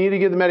continue to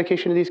give the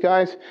medication to these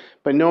guys,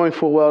 but knowing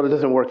full well it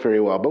doesn't work very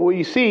well. But what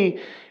you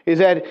see is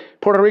that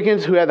Puerto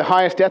Ricans who had the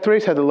highest death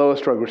rates had the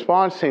lowest drug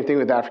response. Same thing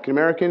with African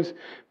Americans.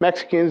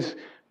 Mexicans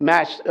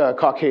matched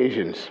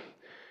Caucasians.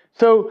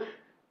 So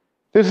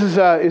this is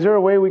there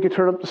a way we could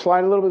turn up the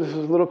slide a little bit? This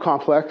is a little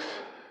complex.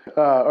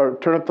 Or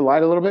turn up the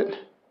light a little bit.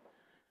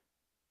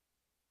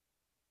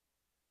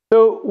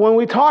 So when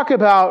we talk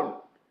about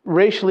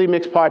racially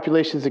mixed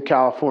populations in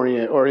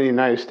California or in the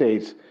United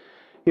States,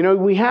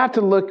 we have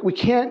to look, we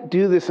can't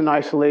do this in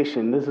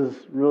isolation. This is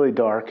really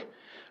dark.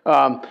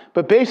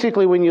 But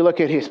basically when you look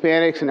at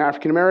Hispanics and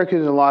African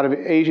Americans and a lot of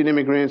Asian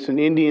immigrants and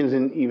Indians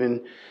and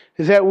even,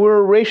 is that we're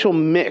a racial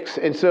mix.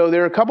 And so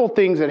there are a couple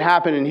things that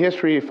happened in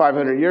history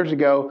 500 years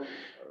ago.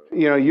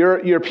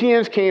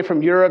 Europeans came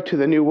from Europe to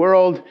the New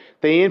World.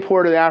 They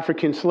imported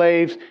African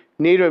slaves.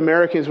 Native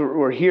Americans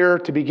were here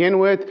to begin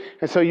with.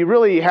 And so you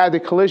really had the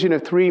collision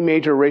of three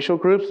major racial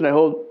groups, and I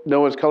hope no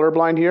one's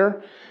colorblind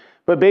here.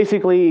 But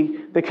basically,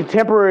 the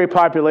contemporary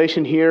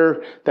population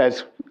here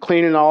that's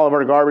cleaning all of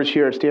our garbage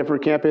here at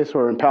Stanford campus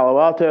or in Palo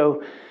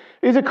Alto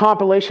is a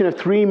compilation of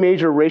three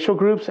major racial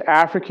groups,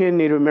 African,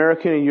 Native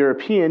American, and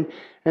European.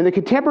 And the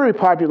contemporary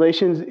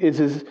population is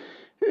this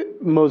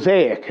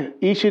mosaic.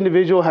 Each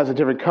individual has a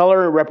different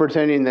color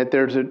representing that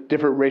there's a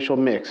different racial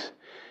mix.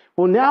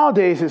 Well,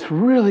 nowadays it's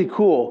really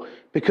cool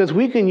because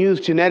we can use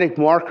genetic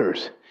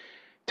markers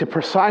to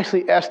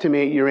precisely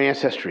estimate your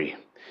ancestry.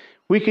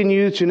 We can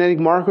use genetic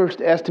markers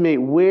to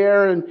estimate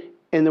where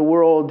in the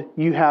world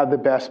you have the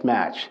best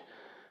match.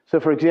 So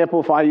for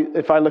example,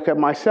 if I look at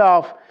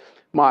myself,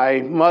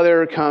 my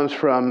mother comes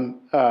from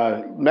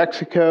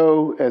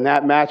Mexico, and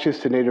that matches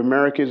to Native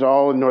Americans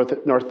all in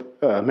North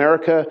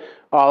America,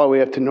 all the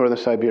way up to northern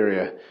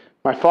Siberia.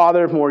 My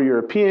father, more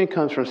European,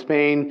 comes from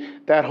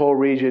Spain, that whole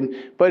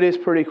region, but it's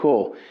pretty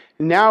cool.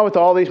 Now with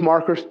all these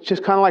markers,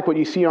 just kind of like what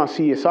you see on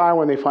CSI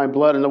when they find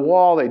blood in the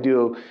wall, they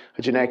do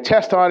a genetic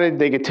test on it,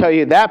 they can tell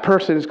you that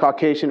person is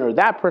Caucasian or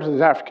that person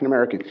is African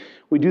American.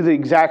 We do the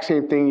exact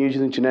same thing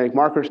using genetic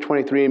markers.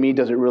 23andMe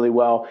does it really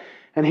well.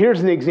 And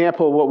here's an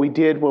example of what we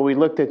did when we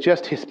looked at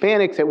just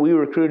Hispanics that we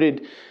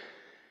recruited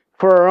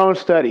for our own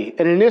study.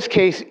 And in this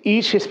case,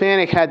 each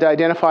Hispanic had to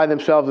identify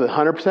themselves as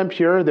 100%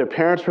 pure. Their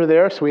parents were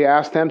there, so we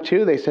asked them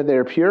too. They said they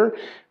were pure.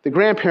 The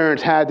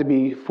grandparents had to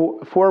be,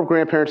 four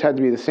grandparents had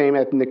to be the same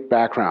ethnic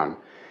background.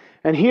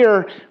 And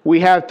here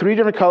we have three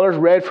different colors: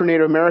 red for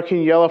Native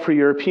American, yellow for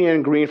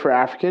European, green for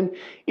African.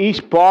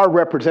 Each bar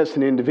represents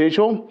an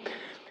individual,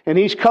 and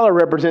each color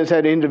represents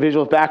that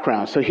individual's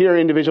background. So here,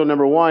 individual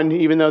number one,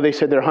 even though they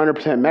said they're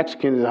 100%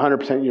 Mexican, is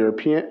 100%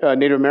 European,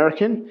 Native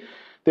American.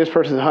 This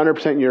person is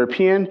 100%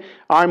 European.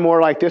 I'm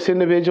more like this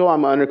individual.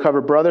 I'm an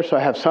undercover brother, so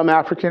I have some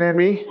African in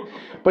me.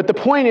 But the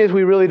point is,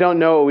 we really don't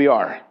know what we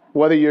are.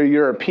 Whether you're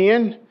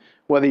European,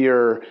 whether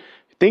you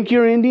think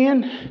you're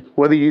Indian,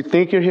 whether you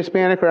think you're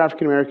Hispanic or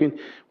African American,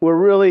 we're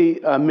really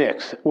a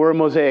mix. We're a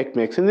mosaic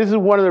mix. And this is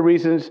one of the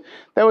reasons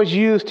that was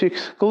used to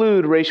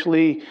exclude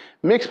racially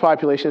mixed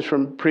populations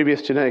from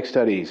previous genetic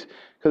studies,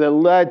 because it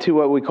led to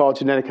what we call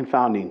genetic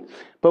confounding.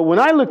 But when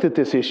I looked at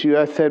this issue,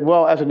 I said,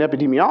 well, as an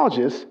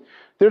epidemiologist,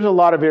 there's a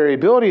lot of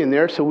variability in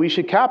there, so we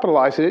should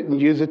capitalize it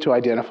and use it to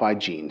identify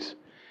genes.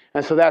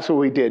 And so that's what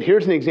we did.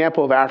 Here's an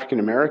example of African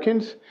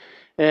Americans,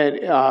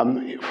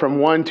 and from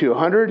 1 to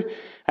 100,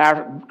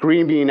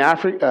 green being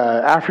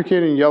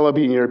African and yellow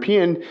being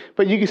European.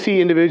 But you can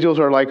see individuals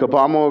are like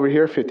Obama over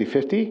here,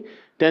 50-50.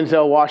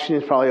 Denzel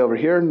Washington's probably over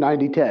here,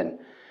 90-10.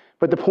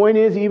 But the point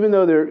is, even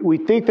though we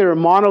think they're a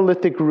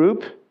monolithic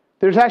group,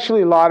 there's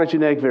actually a lot of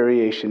genetic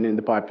variation in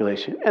the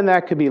population, and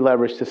that could be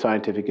leveraged to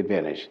scientific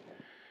advantage.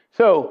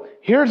 So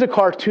here's a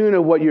cartoon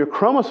of what your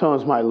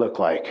chromosomes might look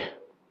like.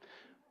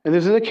 And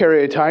this is a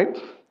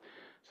karyotype.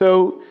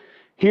 So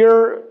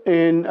here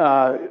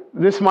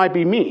this might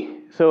be me.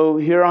 So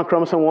here on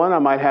chromosome 1, I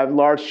might have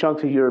large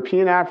chunks of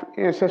European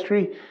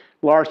ancestry,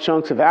 large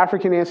chunks of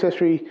African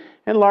ancestry,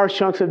 and large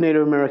chunks of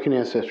Native American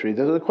ancestry.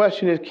 The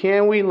question is,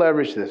 can we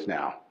leverage this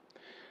now?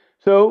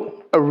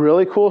 So a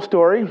really cool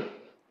story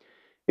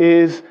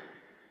is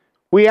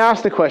we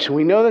asked the question.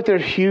 We know that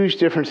there's huge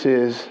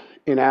differences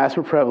in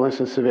asthma prevalence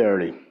and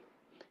severity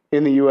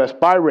in the U.S.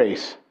 by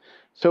race.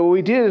 So what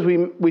we did is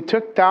we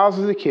took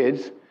thousands of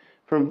kids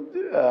from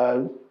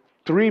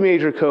three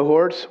major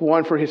cohorts,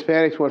 one for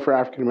Hispanics, one for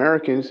African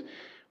Americans.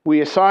 We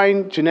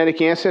assigned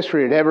genetic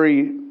ancestry at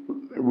every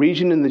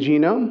region in the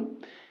genome,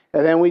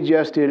 and then we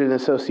just did an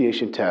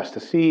association test to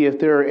see if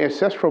there are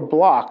ancestral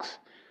blocks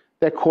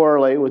that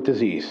correlate with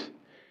disease.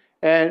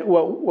 And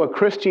what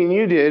Christine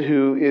Yu did,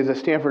 who is a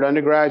Stanford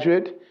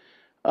undergraduate,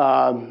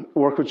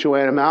 worked with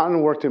Joanna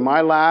Mountain, worked in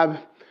my lab,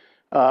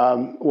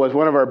 was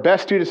one of our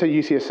best students at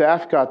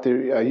UCSF, got the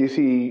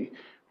UC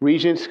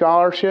Regent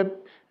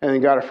Scholarship, and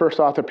then got her first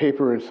author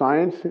paper in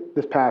Science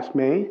this past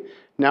May.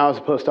 Now is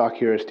a postdoc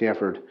here at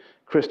Stanford,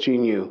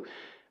 Christine Yu.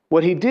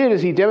 What he did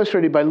is he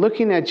demonstrated by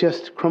looking at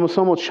just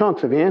chromosomal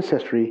chunks of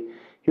ancestry,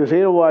 he was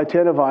able to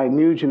identify a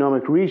new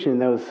genomic region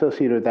that was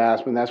associated with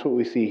asthma, and that's what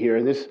we see here.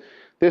 And this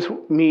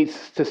meets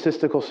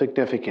statistical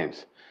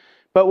significance.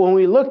 But when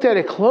we looked at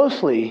it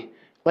closely,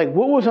 like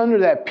what was under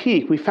that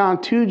peak, we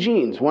found two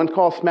genes. One's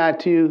called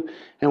SMAD2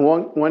 and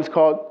one's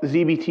called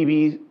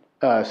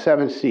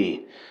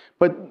ZBTB7C.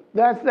 But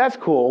that's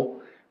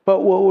cool.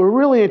 But what we're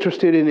really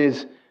interested in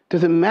is,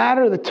 does it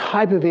matter the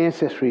type of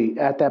ancestry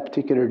at that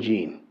particular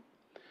gene?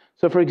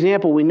 So for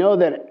example, we know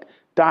that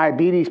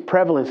diabetes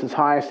prevalence is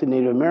highest in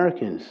Native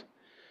Americans.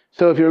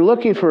 So if you're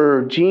looking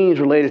for genes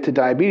related to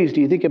diabetes,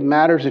 do you think it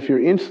matters if your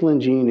insulin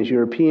gene is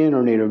European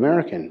or Native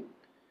American?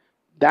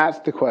 That's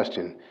the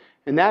question.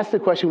 And that's the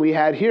question we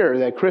had here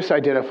that Chris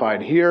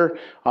identified. Here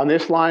on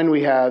this line,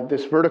 we have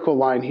this vertical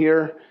line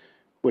here,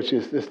 which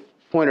is this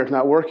pointer's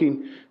not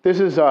working. This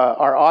is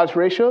our odds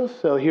ratios.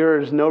 So here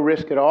is no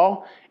risk at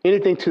all.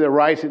 Anything to the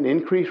right is an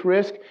increased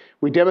risk.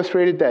 We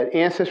demonstrated that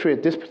ancestry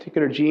at this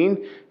particular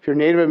gene, if you're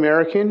Native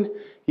American,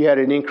 you had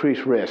an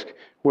increased risk.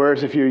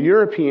 Whereas if you're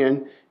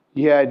European,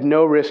 you had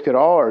no risk at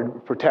all or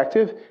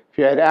protective. If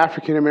you had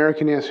African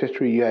American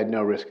ancestry, you had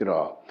no risk at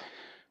all.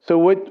 So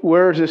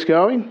where is this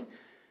going?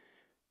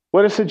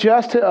 What it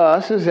suggests to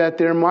us is that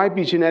there might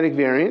be genetic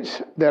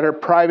variants that are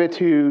private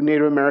to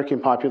Native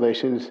American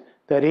populations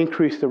that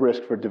increase the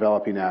risk for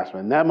developing asthma.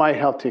 And that might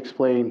help to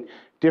explain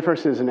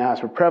differences in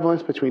asthma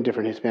prevalence between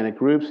different Hispanic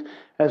groups,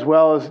 as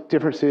well as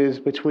differences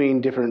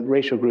between different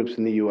racial groups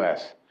in the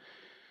US.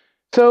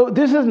 So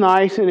this is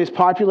nice, and it's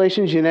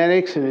population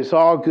genetics, and it's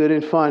all good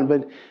and fun,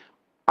 but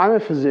I'm a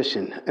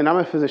physician, and I'm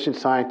a physician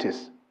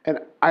scientist, and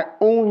I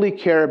only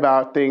care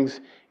about things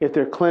if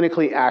they're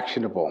clinically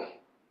actionable.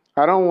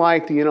 I don't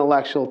like the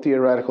intellectual,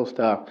 theoretical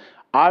stuff.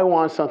 I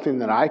want something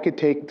that I could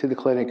take to the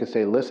clinic and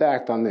say, let's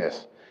act on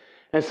this.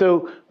 And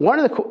so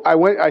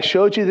I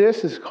showed you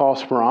this. It's called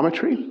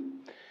spirometry.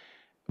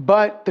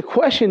 But the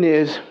question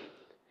is,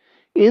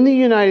 In the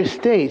United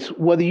States,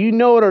 whether you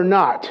know it or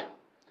not,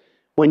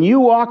 when you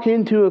walk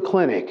into a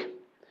clinic,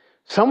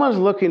 someone's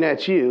looking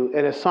at you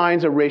and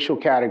assigns a racial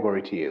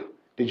category to you.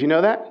 Did you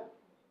know that?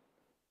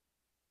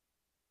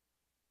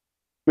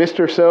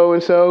 Mr.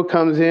 So-and-so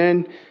comes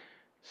in,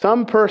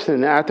 some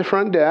person at the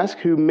front desk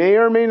who may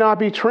or may not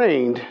be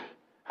trained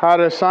how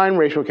to assign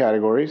racial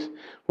categories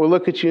will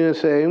look at you and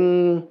say,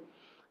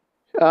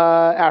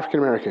 African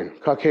American,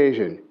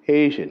 Caucasian,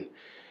 Asian.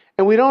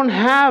 And we don't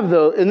have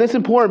those, and this is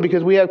important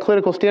because we have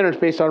clinical standards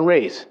based on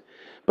race.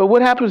 But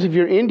what happens if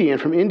you're Indian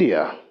from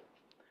India?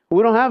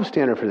 We don't have a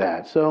standard for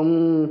that. So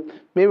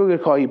maybe we're going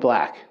to call you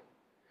black.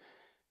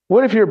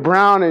 What if you're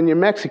brown and you're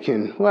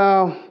Mexican?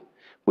 Well,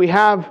 we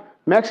have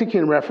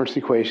Mexican reference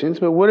equations,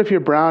 but what if you're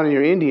brown and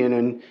you're Indian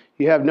and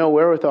you have no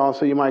wherewithal,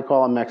 so you might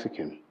call them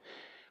Mexican?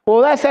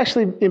 Well, that's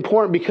actually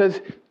important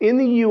because in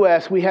the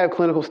U.S., we have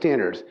clinical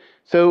standards.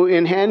 So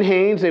in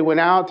Haynes, they went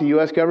out, the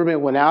U.S.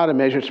 government went out and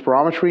measured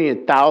spirometry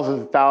in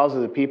thousands and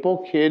thousands of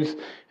people, kids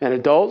and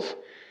adults.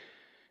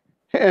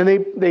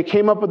 And they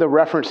came up with a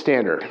reference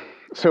standard.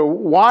 So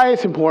why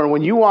it's important,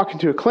 when you walk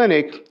into a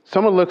clinic,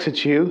 someone looks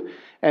at you,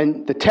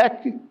 and the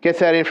tech gets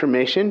that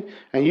information,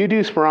 and you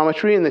do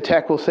spirometry, and the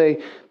tech will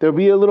say, there'll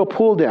be a little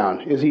pull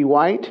down. Is he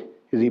white?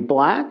 Is he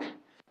black?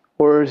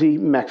 Or is he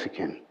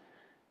Mexican?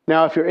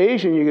 Now, if you're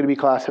Asian, you're going to be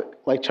classified,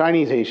 like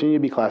Chinese Asian,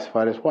 you'd be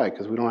classified as white,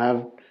 because we don't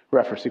have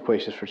reference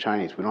equations for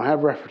Chinese. We don't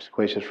have reference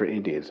equations for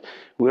Indians.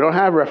 We don't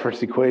have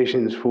reference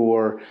equations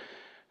for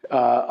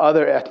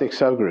other ethnic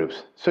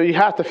subgroups. So you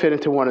have to fit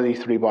into one of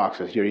these three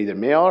boxes. You're either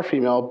male or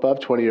female, above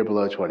 20 or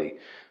below 20.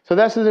 So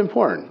this is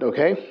important,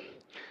 okay?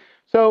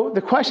 So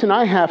the question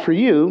I have for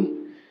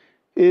you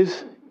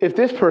is, if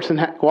this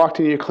person walked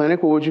into your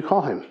clinic, what would you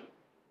call him?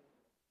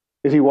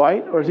 Is he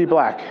white or is he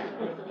black?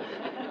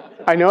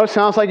 I know it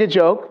sounds like a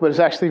joke, but it's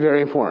actually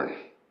very important.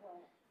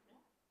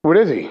 What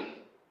is he?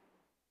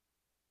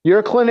 You're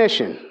a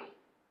clinician.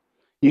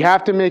 You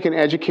have to make an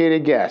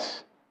educated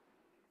guess.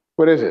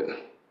 What is it?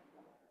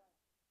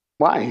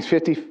 Why? He's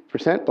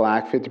 50%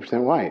 black,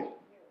 50% white.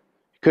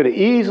 Could have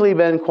easily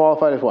been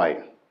qualified as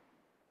white.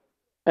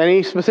 And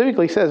he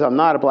specifically says, I'm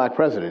not a black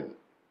president.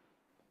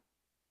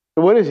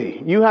 So what is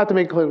he? You have to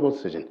make a clinical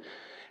decision.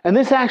 And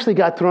this actually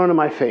got thrown in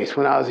my face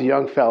when I was a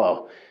young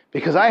fellow,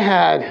 because I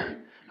had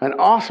an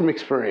awesome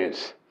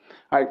experience.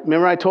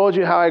 Remember I told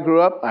you how I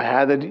grew up? I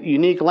had a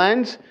unique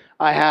lens.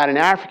 I had an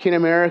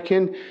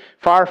African-American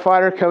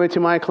firefighter come into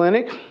my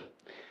clinic.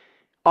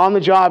 On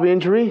the job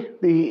injury,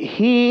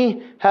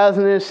 he has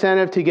an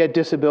incentive to get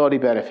disability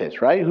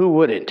benefits, right? Who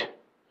wouldn't?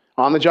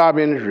 On the job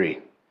injury.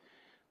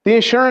 The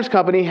insurance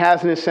company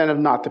has an incentive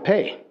not to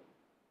pay.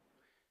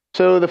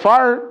 So the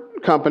fire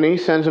company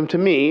sends them to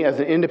me as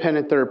an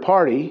independent third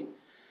party,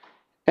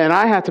 and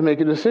I have to make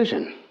a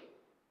decision,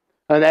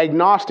 an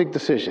agnostic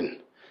decision.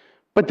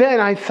 But then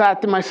I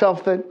thought to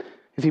myself that,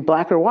 is he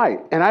black or white?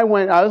 And I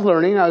was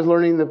learning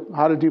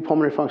how to do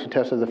pulmonary function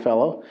tests as a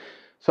fellow.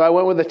 So I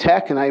went with the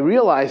tech, and I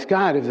realized,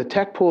 God, if the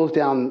tech pulls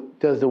down,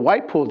 does the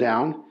white pull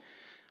down,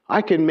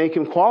 I can make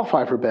him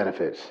qualify for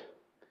benefits.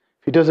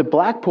 If he does a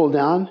black pull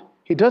down,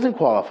 he doesn't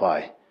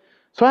qualify.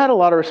 So I had a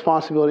lot of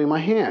responsibility in my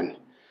hand.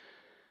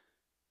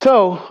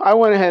 So I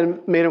went ahead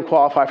and made him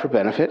qualify for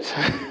benefits.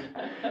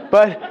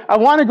 But I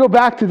want to go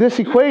back to this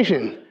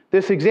equation,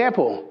 this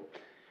example.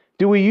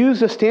 Do we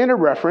use a standard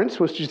reference,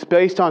 which is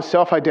based on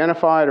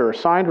self-identified or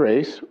assigned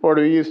race, or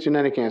do we use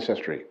genetic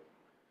ancestry?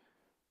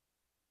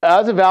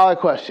 That's a valid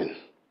question.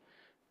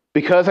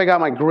 Because I got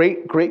my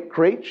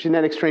great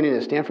genetics training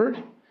at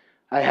Stanford,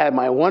 I had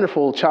my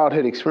wonderful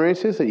childhood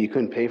experiences that you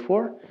couldn't pay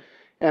for,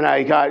 and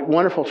I got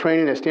wonderful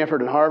training at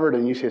Stanford and Harvard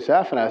and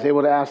UCSF, and I was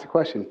able to ask the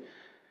question,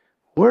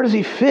 where does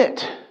he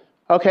fit?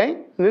 Okay,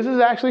 and this is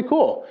actually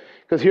cool,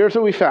 because here's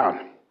what we found.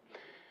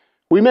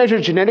 We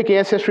measured genetic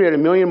ancestry at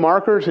 1 million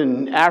markers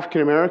in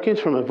African Americans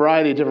from a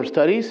variety of different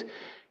studies.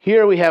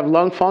 Here we have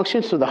lung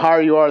function, so the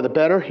higher you are, the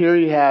better. Here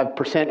you have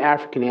percent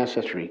African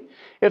ancestry.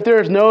 If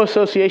there is no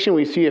association,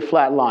 we see a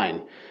flat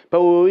line.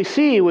 But what we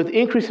see with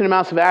increasing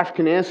amounts of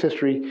African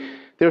ancestry,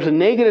 there's a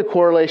negative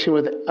correlation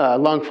with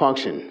lung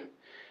function.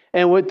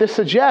 And what this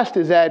suggests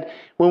is that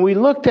when we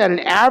looked at an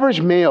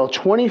average male,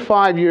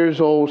 25 years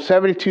old,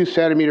 72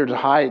 centimeters of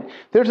height,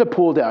 there's a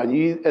pull down.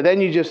 Then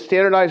you just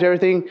standardize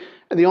everything.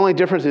 The only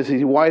difference is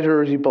he white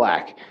or is he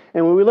black?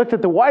 And when we looked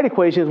at the white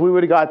equations, we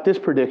would have got this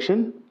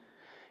prediction.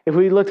 If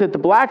we looked at the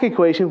black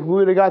equation, we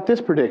would have got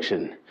this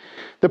prediction.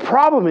 The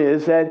problem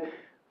is that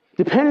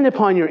depending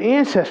upon your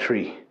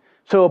ancestry,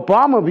 so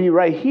Obama would be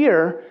right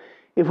here.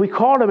 If we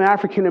called him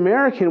African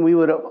American, we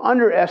would have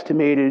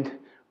underestimated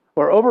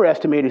or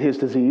overestimated his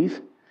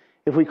disease.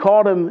 If we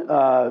called him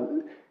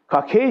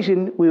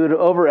Caucasian, we would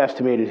have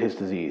overestimated his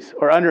disease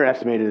or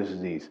underestimated his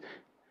disease.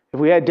 If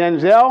we had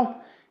Denzel,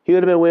 he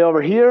would have been way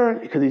over here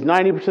because he's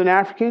 90%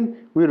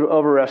 African. We would have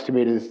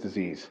overestimated his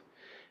disease.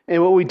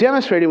 And what we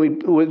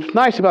demonstrated, what's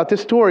nice about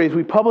this story is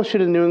we published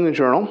it in the New England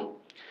Journal,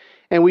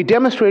 and we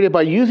demonstrated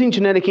by using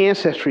genetic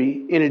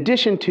ancestry, in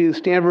addition to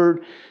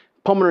standard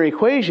pulmonary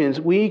equations,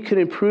 we could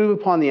improve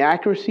upon the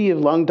accuracy of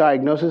lung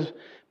diagnosis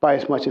by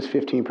as much as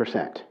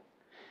 15%.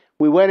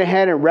 We went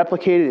ahead and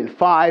replicated in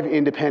 5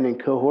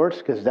 independent cohorts,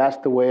 because that's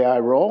the way I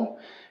roll,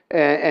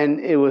 and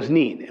it was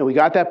neat. And we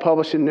got that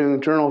published in the New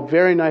England Journal,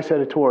 very nice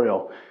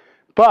editorial.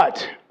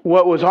 But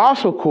what was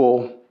also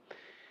cool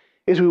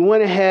is we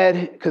went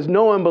ahead, because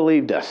no one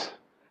believed us.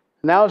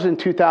 And that was in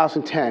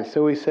 2010.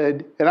 So we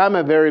said, and I'm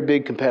a very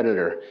big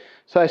competitor.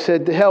 So I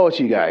said, to hell with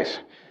you guys.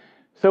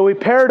 So we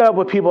paired up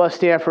with people at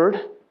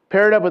Stanford,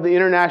 paired up with the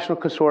International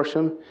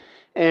Consortium,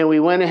 and we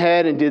went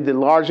ahead and did the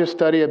largest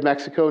study of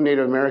Mexico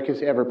Native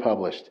Americans ever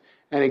published.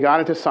 And it got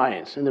into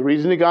Science. And the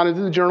reason it got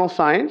into the journal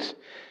Science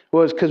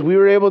was because we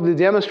were able to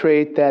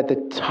demonstrate that the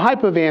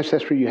type of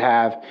ancestry you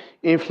have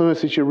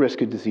influences your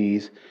risk of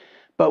disease.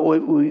 But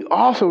what we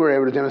also were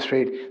able to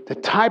demonstrate, the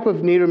type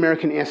of Native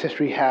American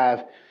ancestry you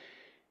have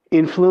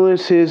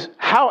influences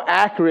how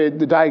accurate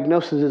the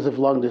diagnosis is of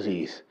lung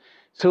disease.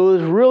 So it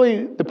was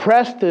really, the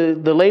press, the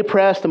lay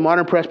press, the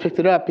modern press picked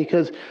it up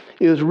because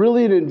it was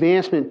really an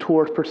advancement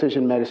towards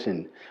precision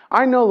medicine.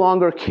 I no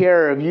longer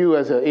care of you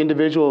as an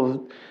individual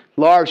of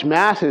large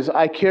masses.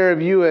 I care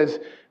of you as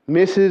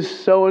Mrs.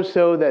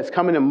 So-and-so that's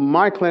coming to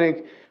my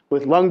clinic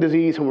with lung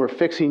disease, and we're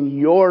fixing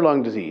your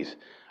lung disease.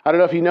 I don't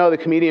know if you know, the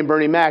comedian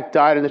Bernie Mac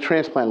died on the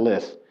transplant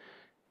list.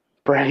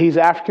 He's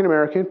African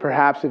American.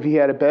 Perhaps if he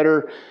had a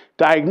better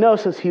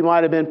diagnosis, he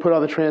might have been put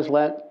on the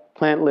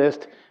transplant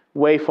list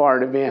way far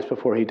in advance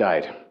before he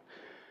died.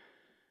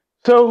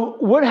 So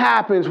what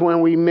happens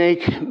when we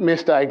make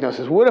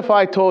misdiagnosis? What if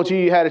I told you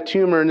you had a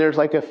tumor and there's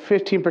like a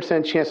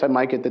 15% chance I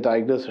might get the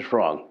diagnosis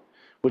wrong?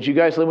 Would you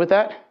guys live with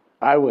that?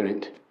 I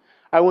wouldn't.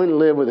 I wouldn't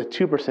live with a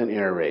 2%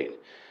 error rate.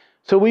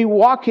 So we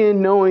walk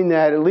in knowing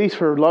that at least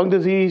for lung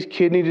disease,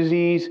 kidney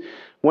disease,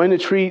 when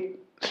to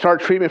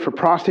start treatment for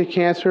prostate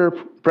cancer,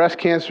 breast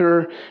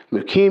cancer,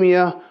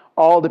 leukemia,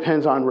 all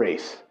depends on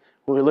race.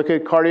 When we look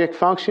at cardiac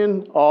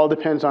function, all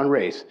depends on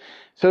race.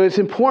 So it's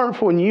important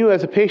for when you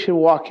as a patient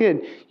walk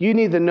in, you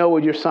need to know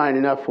what you're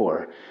signing up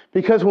for.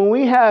 Because when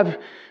we have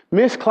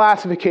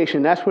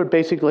misclassification, that's what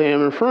basically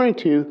I'm referring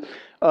to,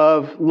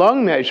 of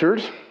lung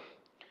measures,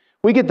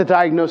 we get the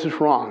diagnosis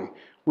wrong.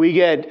 We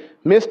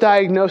get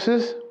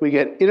misdiagnosis, we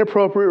get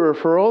inappropriate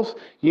referrals.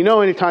 You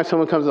know, anytime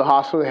someone comes to the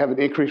hospital, they have an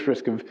increased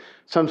risk of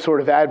some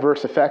sort of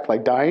adverse effect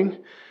like dying.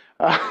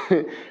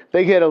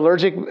 They get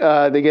allergic,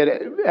 they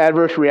get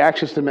adverse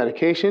reactions to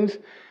medications.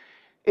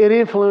 It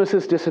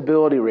influences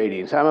disability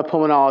ratings. I'm a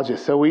pulmonologist,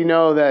 so we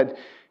know that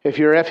if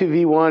your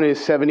FEV1 is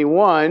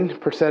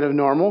 71% of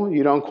normal,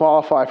 you don't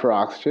qualify for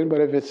oxygen,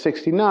 but if it's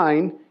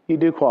 69, you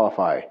do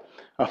qualify.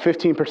 A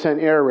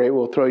 15% error rate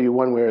will throw you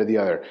one way or the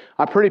other.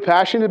 I'm pretty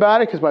passionate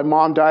about it because my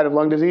mom died of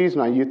lung disease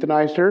and I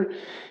euthanized her,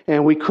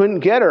 and we couldn't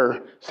get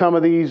her some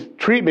of these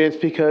treatments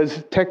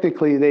because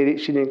technically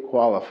she didn't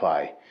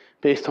qualify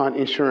based on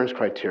insurance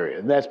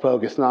criteria. That's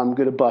bogus. Now I'm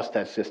going to bust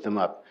that system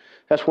up.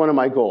 That's one of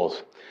my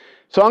goals.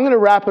 So I'm going to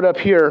wrap it up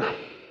here.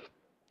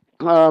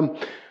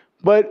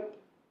 But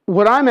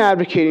what I'm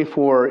advocating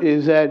for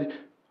is that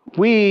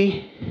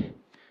we,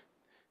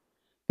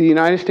 the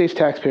United States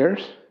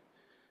taxpayers,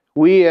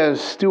 we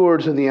as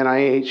stewards of the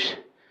NIH,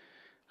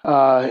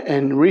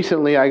 and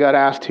recently I got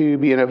asked to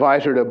be an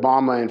advisor to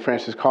Obama and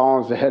Francis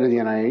Collins, the head of the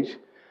NIH,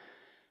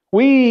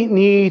 we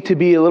need to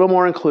be a little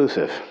more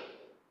inclusive.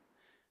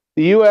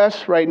 The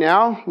U.S. right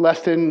now,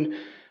 less than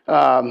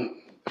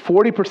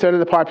 40% of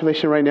the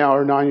population right now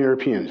are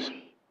non-Europeans.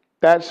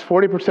 That's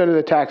 40% of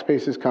the tax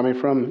base is coming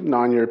from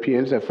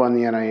non-Europeans that fund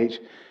the NIH.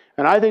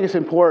 And I think it's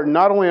important,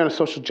 not only on a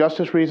social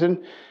justice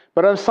reason,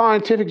 but on a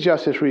scientific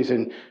justice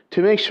reason,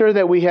 to make sure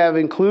that we have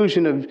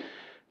inclusion of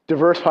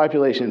diverse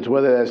populations,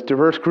 whether that's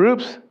diverse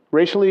groups,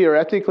 racially or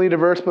ethnically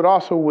diverse, but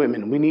also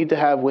women. We need to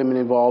have women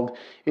involved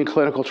in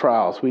clinical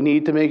trials. We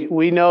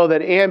know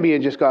that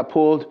Ambien just got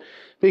pulled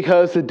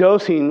because the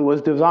dosing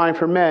was designed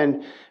for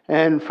men,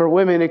 and for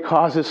women it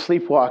causes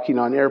sleepwalking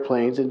on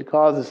airplanes and it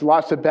causes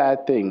lots of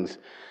bad things.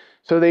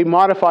 So they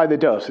modify the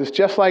dose. It's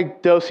just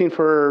like dosing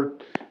for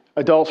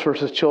adults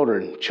versus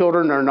children.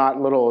 Children are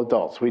not little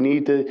adults. We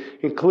need to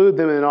include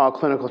them in all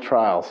clinical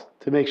trials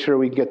to make sure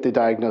we get the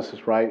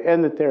diagnosis right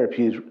and the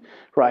therapies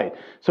right.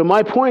 So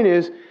my point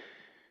is,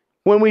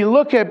 when we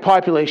look at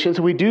populations,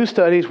 we do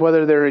studies,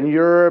 whether they're in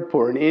Europe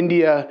or in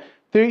India,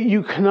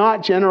 you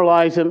cannot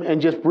generalize them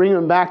and just bring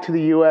them back to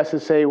the U.S.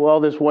 and say, well,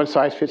 there's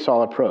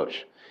one-size-fits-all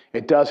approach.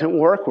 It doesn't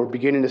work. We're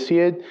beginning to see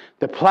it.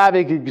 The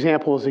Plavix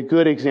example is a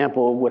good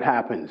example of what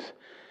happens.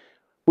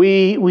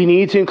 We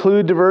need to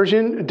include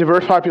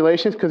diverse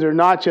populations because they're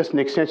not just an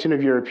extension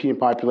of European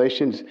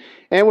populations,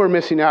 and we're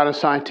missing out on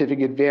scientific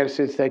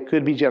advances that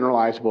could be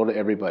generalizable to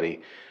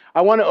everybody.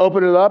 I want to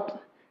open it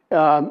up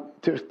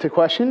to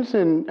questions,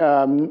 and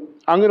I'm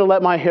going to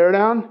let my hair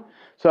down.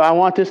 So I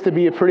want this to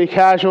be a pretty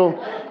casual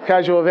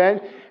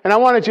event. And I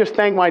want to just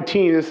thank my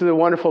team. This is a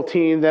wonderful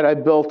team that I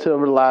built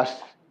over the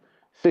last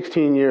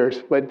 16 years.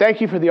 But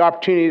thank you for the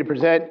opportunity to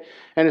present,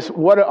 and it's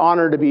what an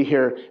honor to be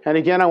here. And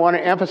again, I want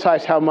to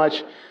emphasize how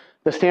much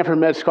the Stanford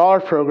Med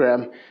Scholars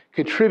Program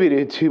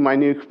contributed to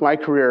my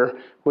career,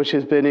 which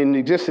has been in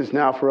existence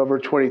now for over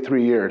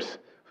 23 years.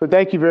 So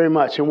thank you very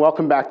much, and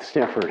welcome back to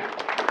Stanford.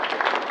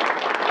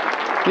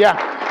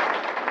 Yeah.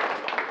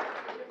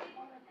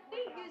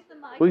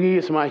 We can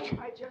use the mic.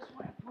 I just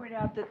want to point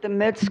out that the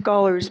Med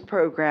Scholars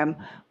Program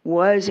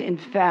was, in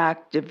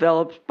fact,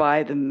 developed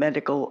by the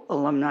Medical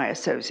Alumni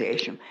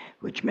Association,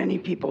 which many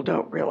people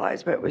don't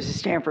realize, but it was the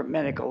Stanford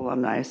Medical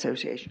Alumni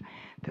Association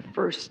that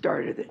first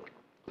started it.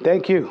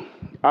 Thank you.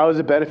 I was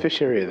a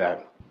beneficiary of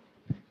that.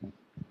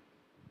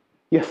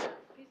 Yes.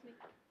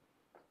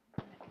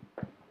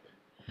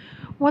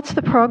 What's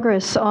the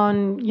progress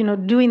on,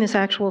 doing this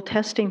actual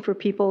testing for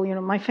people?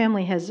 My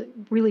family has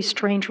really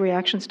strange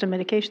reactions to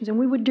medications, and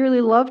we would dearly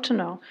love to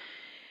know,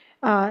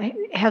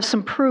 have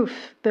some proof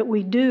that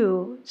we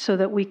do so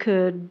that we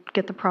could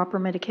get the proper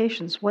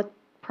medications. What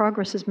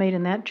progress is made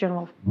in that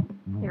general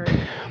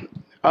area?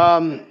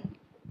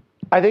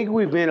 I think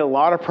we've made a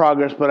lot of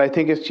progress, but I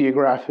think it's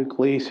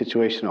geographically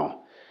situational.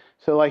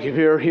 So like if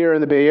you're here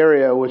in the Bay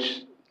Area,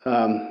 which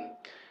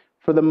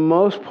for the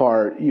most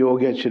part, you will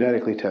get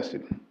genetically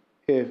tested.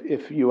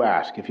 If you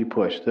ask, if you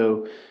push.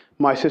 So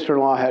my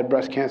sister-in-law had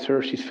breast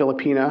cancer. She's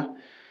Filipina.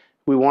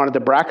 We wanted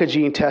the BRCA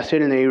gene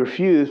tested, and they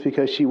refused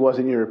because she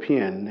wasn't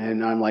European.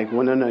 And I'm like,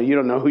 well, no, you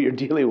don't know who you're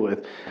dealing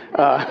with.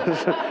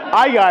 So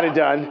I got it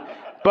done.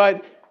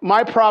 But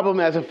my problem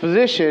as a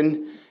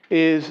physician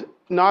is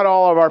not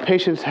all of our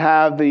patients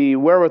have the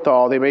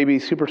wherewithal. They may be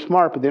super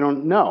smart, but they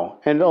don't know.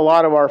 And a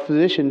lot of our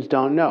physicians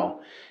don't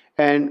know.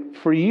 And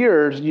for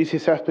years,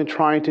 UCSF has been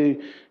trying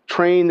to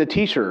train the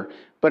teacher,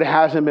 but it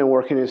hasn't been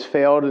working. It's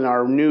failed, and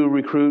our new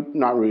recruit,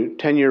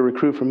 10-year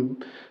recruit from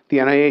the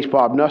NIH,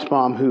 Bob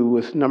Nussbaum, who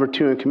was number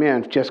 2 in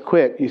command, just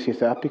quit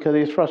UCSF because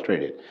he was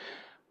frustrated.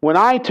 When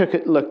I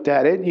looked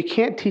at it, you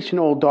can't teach an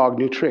old dog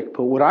new trick,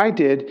 but what I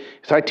did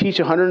is I teach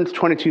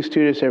 122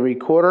 students every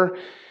quarter.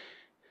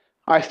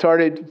 I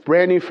started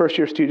brand new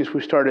first-year students.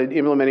 We started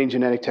implementing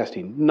genetic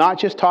testing, not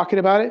just talking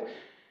about it.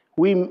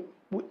 We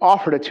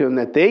offered it to them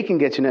that they can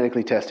get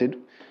genetically tested.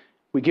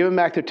 We give them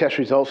back their test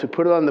results, we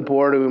put it on the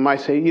board, and we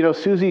might say,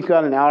 Susie's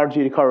got an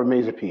allergy to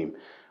carbamazepine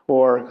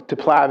or to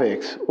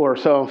Plavix or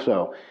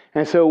so-and-so.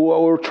 And so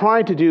what we're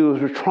trying to do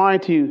is we're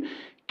trying to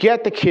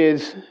get the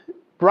kids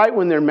right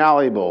when they're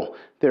malleable.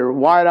 They're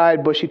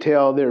wide-eyed,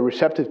 bushy-tailed, they're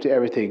receptive to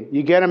everything.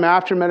 You get them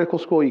after medical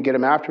school, you get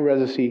them after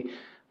residency,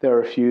 they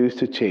refuse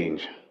to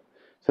change.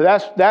 So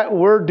that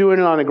we're doing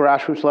it on a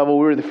grassroots level.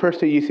 We were the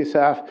first at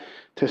UCSF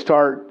to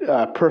start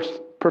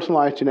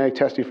personalized genetic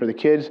testing for the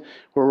kids.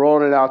 We're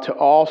rolling it out to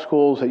all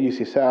schools at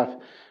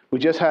UCSF. We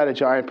just had a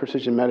giant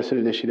precision medicine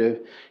initiative.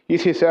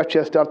 UCSF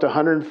just dumped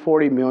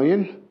 $140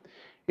 million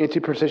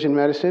into precision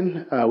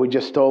medicine. We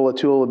just stole a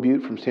tool of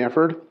Butte from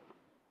Stanford.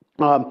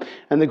 And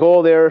the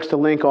goal there is to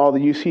link all the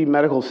UC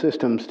medical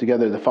systems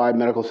together, the 5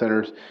 medical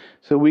centers,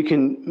 so we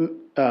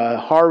can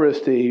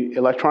harvest the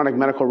electronic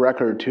medical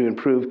record to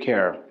improve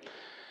care.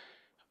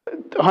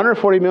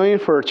 $140 million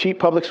for a cheap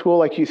public school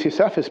like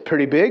UCSF is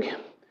pretty big.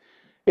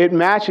 It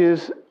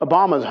matches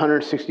Obama's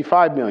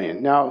 $165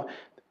 million. Now,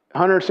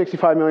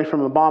 $165 million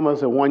from Obama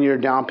is a 1-year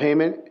down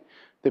payment.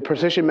 The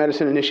precision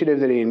medicine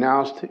initiative that he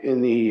announced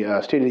in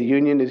the State of the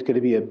Union is going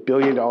to be $1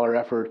 billion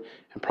effort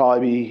and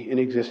probably be in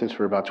existence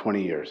for about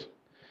 20 years.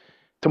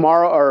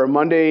 Tomorrow, or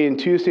Monday and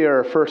Tuesday, are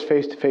our first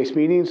face-to-face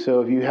meetings.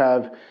 So if you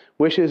have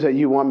wishes that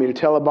you want me to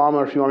tell Obama,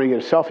 or if you want me to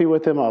get a selfie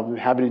with him, I'll be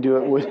happy to do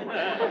it with.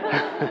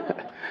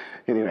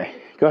 Anyway,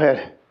 go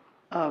ahead.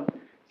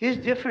 This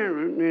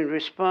different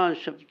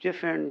response of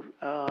different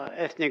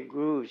ethnic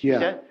groups.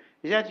 Yeah.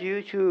 Is that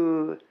due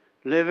to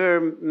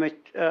liver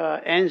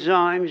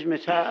enzymes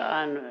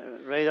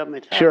and rate of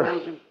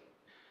metabolism? Sure.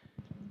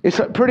 It's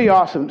pretty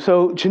awesome.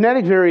 So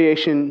genetic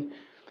variation,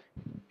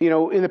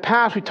 in the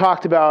past we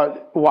talked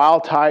about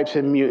wild types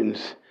and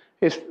mutants.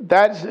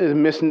 That's a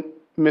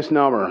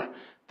misnomer.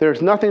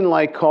 There's nothing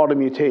called a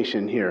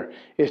mutation here.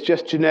 It's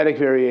just genetic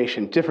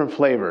variation, different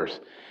flavors.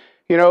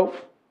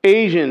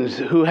 Asians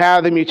who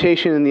have the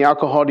mutation in the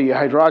alcohol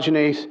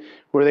dehydrogenase,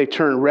 where they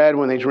turn red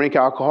when they drink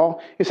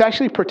alcohol, it's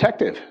actually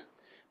protective.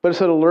 But it's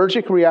an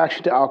allergic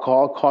reaction to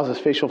alcohol, causes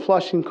facial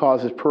flushing,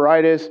 causes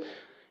pruritus.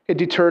 It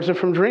deters them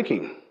from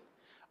drinking.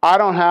 I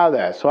don't have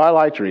that, so I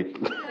like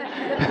drinking.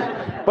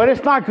 But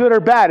it's not good or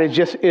bad. It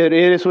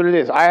is what it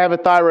is. I have a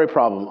thyroid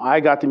problem.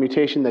 I got the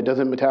mutation that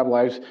doesn't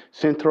metabolize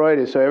Synthroid,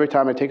 and so every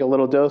time I take a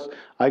little dose,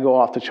 I go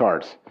off the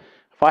charts.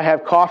 If I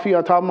have coffee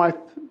on top of my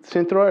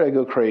Synthroid, I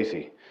go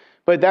crazy.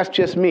 But that's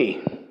just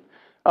me.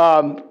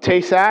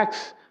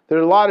 Tay-Sachs, there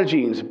are a lot of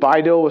genes.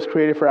 Bidil was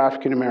created for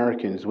African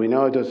Americans. We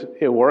know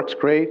it works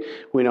great.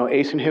 We know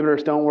ACE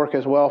inhibitors don't work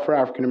as well for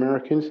African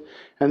Americans.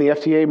 And the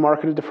FDA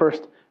marketed the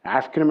first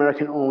African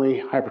American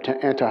only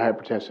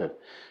antihypertensive.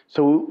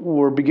 So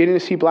we're beginning to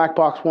see black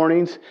box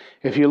warnings.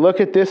 If you look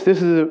at this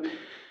is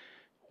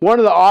one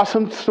of the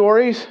awesome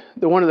stories.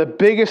 One of the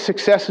biggest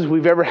successes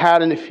we've ever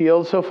had in the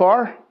field so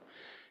far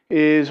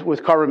is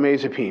with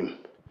carbamazepine.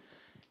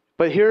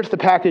 But here's the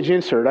package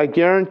insert. I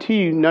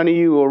guarantee you none of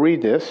you will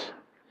read this.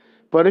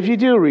 But if you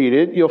do read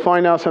it, you'll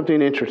find out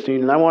something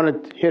interesting. And I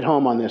want to hit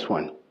home on this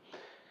one.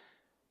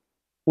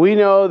 We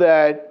know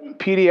that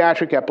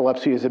pediatric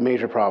epilepsy is a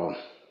major problem.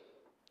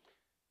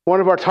 One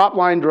of our top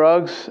line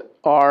drugs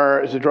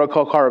is a drug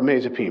called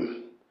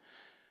carbamazepine.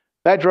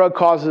 That drug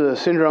causes a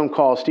syndrome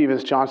called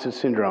Stevens-Johnson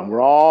syndrome,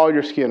 where all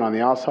your skin on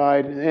the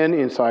outside and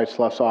inside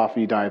sloughs off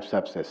and you die of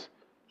sepsis.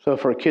 So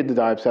for a kid to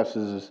die of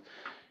sepsis is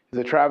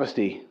a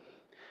travesty.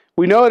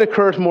 We know it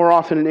occurs more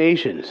often in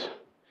Asians.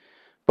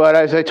 But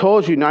as I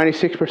told you,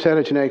 96%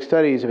 of genetic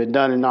studies have been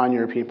done in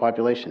non-European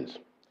populations.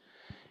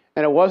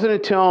 And it wasn't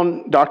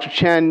until Dr.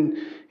 Chen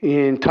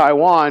in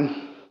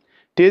Taiwan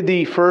did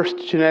the first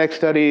genetic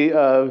study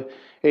of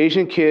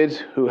Asian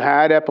kids who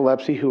had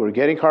epilepsy, who were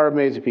getting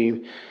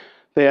carbamazepine.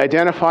 They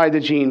identified the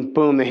gene,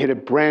 boom, they hit a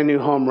brand new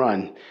home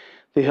run.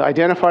 They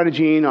identified a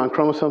gene on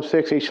chromosome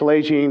 6,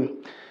 HLA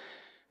gene.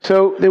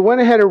 So they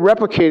went ahead and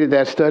replicated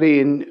that study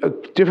in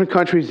different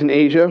countries in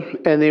Asia,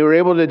 and they were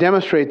able to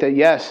demonstrate that,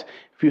 yes,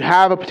 if you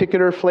have a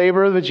particular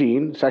flavor of the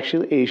gene, it's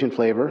actually Asian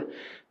flavor,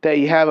 that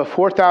you have a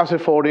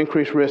 4,000-fold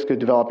increased risk of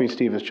developing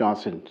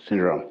Stevens-Johnson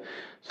syndrome.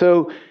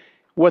 So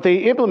what they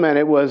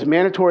implemented was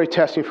mandatory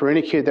testing for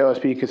any kid that was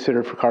being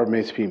considered for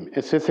carbamazepine.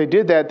 And since they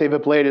did that, they've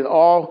ablated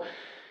all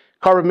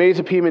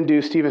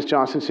carbamazepine-induced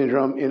Stevens-Johnson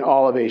syndrome in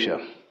all of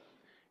Asia.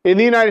 In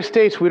the United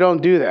States, we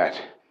don't do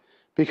that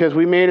because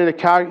we made it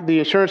the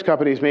insurance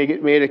companies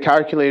made a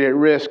calculated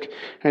risk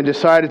and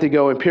decided to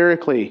go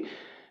empirically.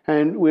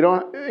 And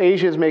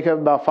Asians make up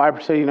about 5%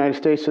 of the United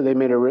States, so they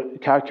made a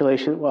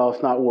calculation, well,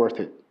 it's not worth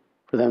it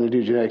for them to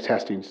do genetic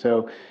testing.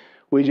 So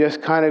we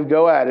just kind of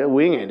go at it,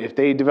 wing it. If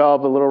they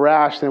develop a little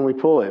rash, then we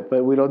pull it,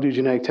 but we don't do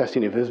genetic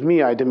testing. If it's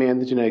me, I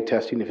demand the genetic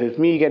testing. If it's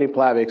me getting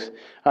Plavix,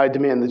 I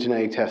demand the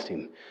genetic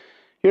testing.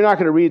 You're not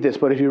going to read this,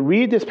 but if you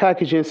read this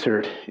package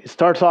insert, it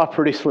starts off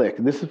pretty slick.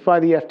 This is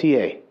by the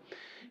FDA.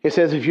 It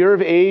says if you're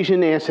of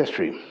Asian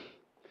ancestry.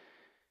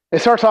 It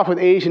starts off with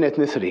Asian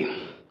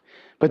ethnicity.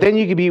 But then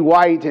you could be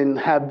white and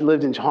have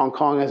lived in Hong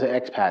Kong as an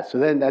expat, so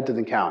then that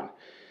doesn't count.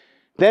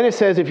 Then it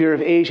says if you're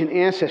of Asian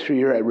ancestry,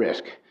 you're at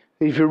risk.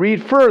 If you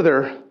read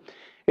further,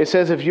 it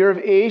says if you're of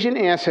Asian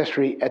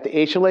ancestry at the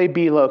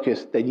HLA-B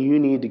locus, then you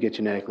need to get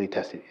genetically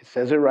tested. It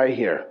says it right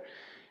here.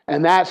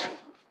 And that's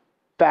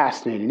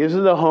fascinating. This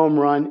is the home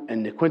run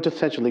and the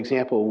quintessential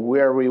example of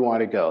where we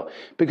want to go.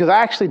 Because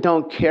I actually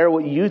don't care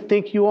what you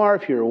think you are,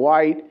 if you're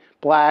white,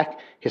 black,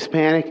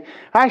 Hispanic.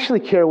 I actually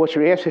care what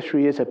your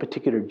ancestry is, a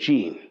particular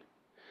gene.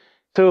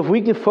 So if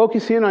we can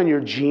focus in on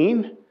your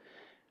gene,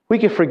 we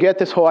can forget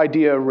this whole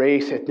idea of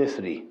race,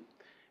 ethnicity,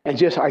 and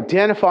just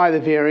identify the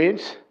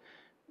variants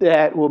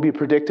that will be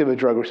predictive of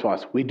drug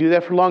response. We do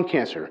that for lung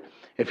cancer.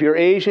 If you're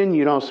Asian,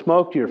 you don't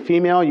smoke, you're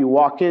female, you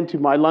walk into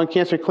my lung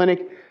cancer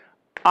clinic,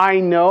 I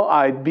know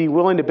I'd be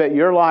willing to bet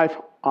your life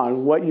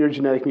on what your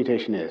genetic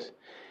mutation is.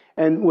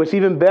 And what's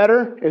even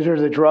better is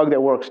there's a drug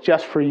that works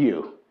just for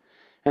you.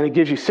 And it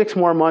gives you 6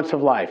 more months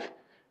of life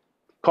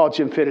called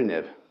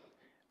gemfitinib.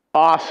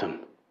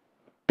 Awesome.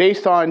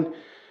 Based on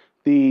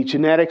the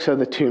genetics of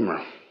the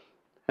tumor.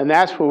 And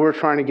that's what we're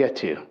trying to get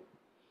to.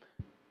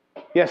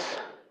 Yes?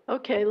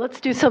 Okay, let's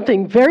do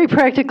something very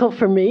practical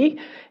for me.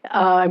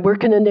 I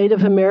work in a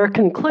Native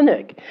American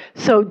clinic.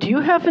 So do you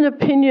have an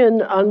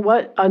opinion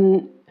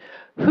on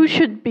who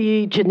should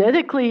be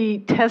genetically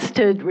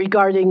tested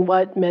regarding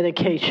what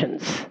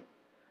medications?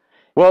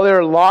 Well, there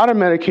are a lot of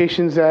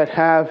medications that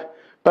have,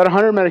 about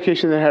 100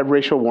 medications that have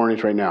racial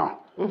warnings right now.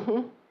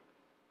 Mm-hmm.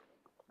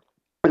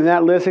 And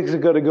that list is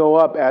going to go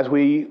up as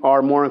we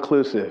are more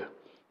inclusive.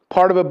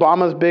 Part of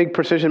Obama's big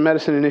precision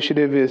medicine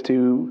initiative is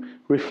to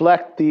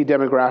reflect the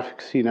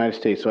demographics of the United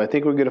States. So I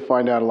think we're going to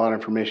find out a lot of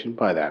information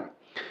by that.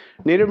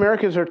 Native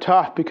Americans are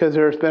tough because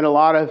there's been a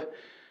lot of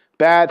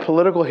bad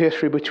political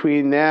history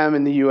between them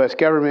and the U.S.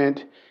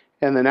 government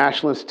and the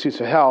National Institutes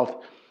of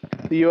Health.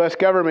 The U.S.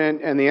 government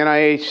and the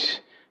NIH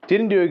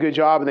didn't do a good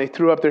job, and they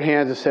threw up their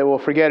hands and said, well,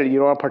 forget it. You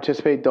don't want to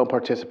participate, don't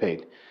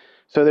participate.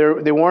 So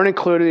they weren't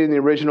included in the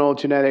original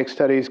genetic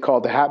studies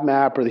called the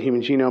HapMap or the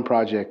Human Genome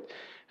Project.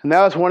 And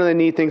that was one of the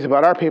neat things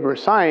about our paper in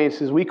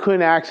Science is we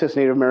couldn't access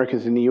Native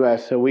Americans in the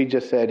U.S., so we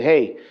just said,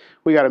 hey,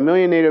 we got 1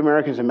 million Native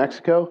Americans in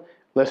Mexico.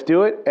 Let's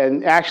do it.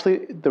 And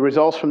actually, the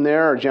results from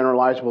there are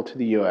generalizable to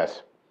the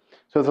U.S.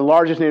 So it's the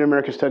largest Native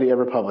American study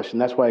ever published,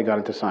 and that's why I got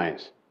into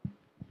Science.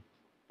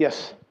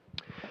 Yes?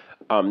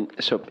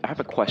 So I have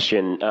a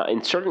question.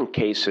 In certain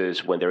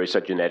cases, when there is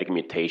a genetic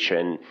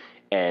mutation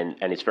and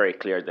it's very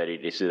clear that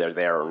it is either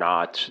there or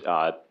not,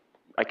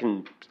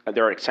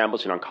 there are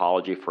examples in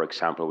oncology, for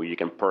example, where you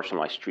can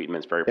personalize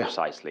treatments very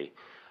precisely.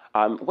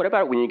 What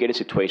about when you get in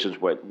situations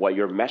where what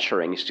you're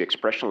measuring is the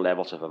expression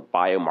levels of a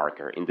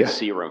biomarker in the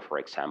serum, for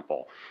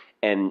example,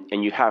 and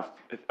you have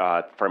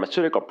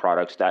pharmaceutical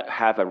products that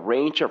have a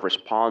range of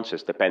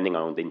responses depending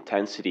on the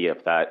intensity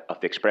of the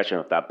expression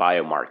of that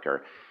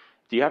biomarker?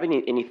 Do you have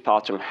any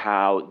thoughts on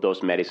how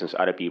those medicines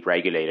ought to be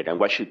regulated and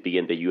what should be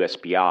in the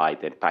USPI,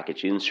 the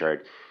package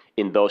insert,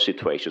 in those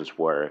situations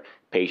where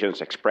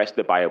patients express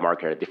the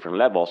biomarker at different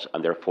levels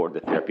and therefore the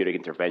therapeutic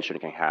intervention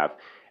can have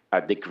a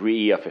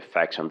degree of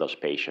effects on those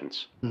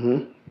patients?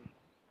 Mm-hmm.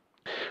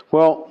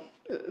 Well,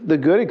 the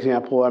good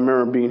example, I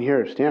remember being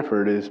here at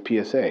Stanford, is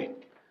PSA.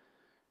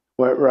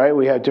 Right?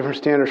 We have different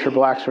standards for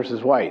blacks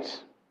versus whites.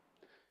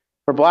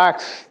 For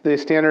blacks, the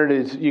standard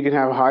is you can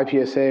have a high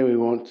PSA, we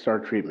won't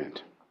start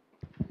treatment.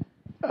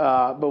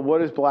 but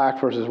what is black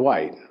versus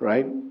white,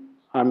 right?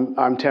 I'm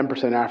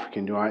 10%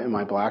 African. Am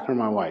I black or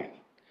am I white?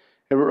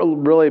 It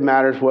really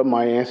matters what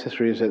my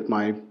ancestry is at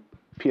my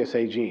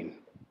PSA gene,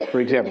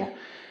 for example.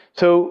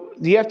 So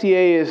the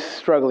FDA is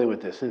struggling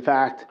with this. In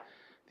fact,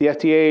 the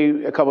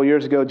FDA a couple of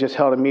years ago just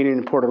held a meeting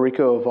in Puerto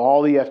Rico of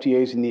all the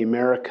FDAs in the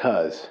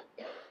Americas.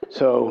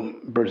 So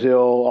Brazil,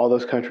 all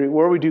those countries,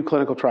 where we do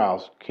clinical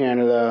trials,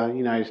 Canada,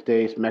 United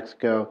States,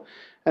 Mexico.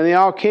 And they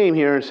all came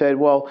here and said,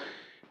 well,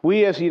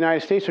 we as the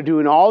United States are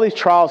doing all these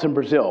trials in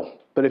Brazil.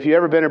 But if you've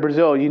ever been to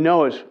Brazil, you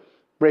know it's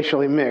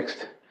racially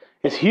mixed.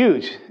 It's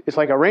huge. It's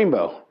like a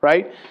rainbow,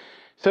 right?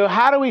 So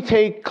how do we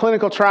take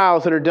clinical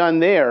trials that are done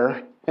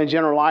there and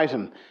generalize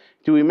them?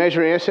 Do we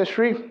measure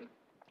ancestry?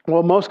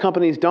 Well, most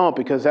companies don't,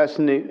 because that's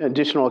an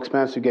additional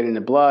expense of getting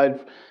the blood,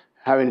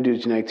 having to do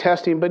genetic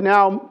testing. But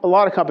now a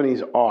lot of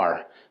companies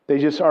are. They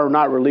just are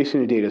not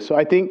releasing the data. So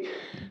I think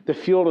the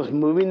field is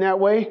moving that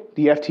way.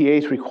 The FDA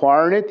is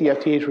requiring it. The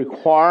FDA is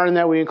requiring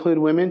that we include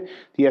women.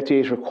 The FDA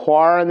is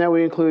requiring that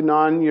we include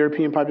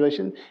non-European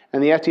population.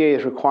 And the FDA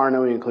is requiring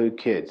that we include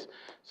kids.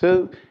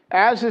 So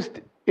as this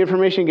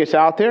information gets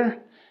out there,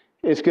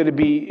 it's going to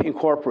be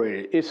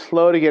incorporated. It's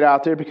slow to get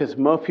out there because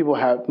most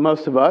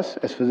of us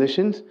as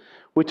physicians,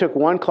 we took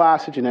one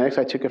class of genetics.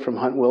 I took it from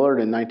Hunt Willard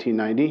in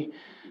 1990.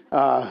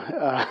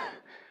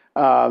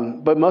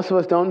 But most of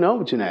us don't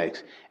know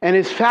genetics. And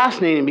it's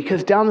fascinating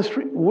because down the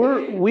street,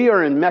 we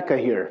are in Mecca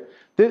here.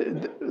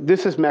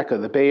 This is Mecca.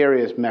 The Bay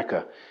Area is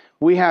Mecca.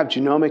 We have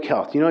genomic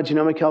health. You know what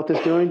genomic health is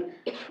doing?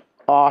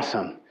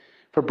 Awesome.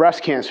 For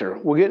breast cancer,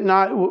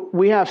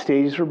 we have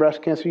stages for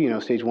breast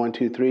cancer, stage 1,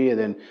 2, 3, and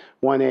then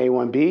 1A,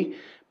 1B.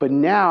 But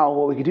now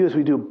what we can do is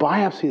we do a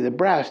biopsy of the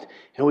breast,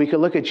 and we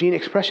can look at gene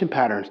expression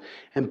patterns.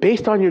 And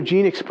based on your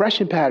gene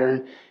expression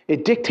pattern,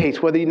 it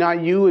dictates whether or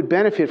not you would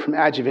benefit from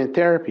adjuvant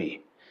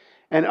therapy.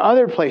 And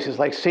other places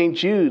like St.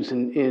 Jude's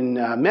in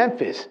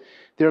Memphis,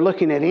 they're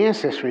looking at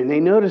Ancestry, and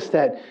they noticed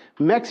that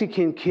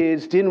Mexican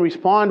kids didn't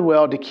respond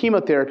well to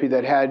chemotherapy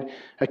that had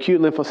acute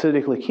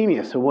lymphocytic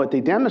leukemia. So what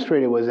they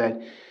demonstrated was that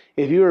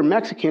if you were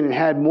Mexican and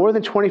had more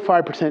than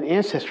 25%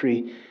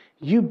 ancestry,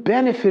 you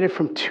benefited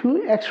from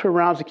 2 extra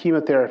rounds of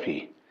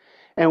chemotherapy.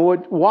 And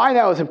why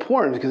that was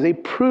important is because they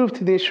proved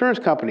to the insurance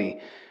company,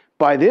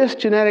 by this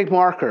genetic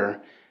marker,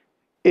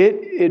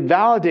 it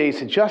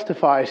validates, it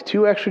justifies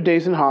 2 extra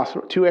days in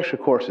hospital, 2 extra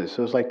courses,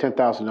 so it's like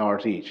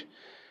 $10,000 each,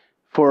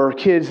 for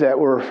kids that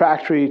were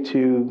refractory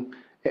to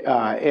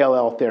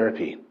ALL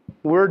therapy.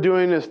 We're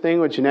doing this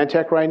thing with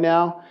Genentech right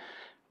now,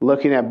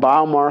 looking at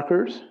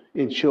biomarkers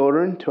in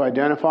children to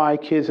identify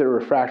kids that are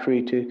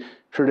refractory to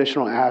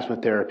traditional asthma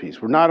therapies.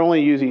 We're not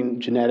only using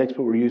genetics,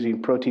 but we're using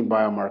protein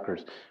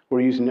biomarkers. We're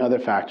using other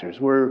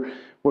factors. We're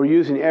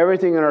using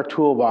everything in our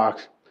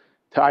toolbox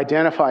to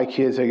identify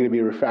kids that are going to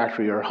be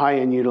refractory or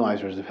high-end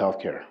utilizers of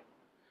healthcare.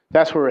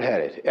 That's where we're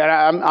headed. And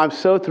I'm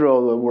so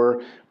thrilled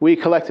that we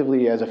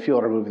collectively as a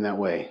field are moving that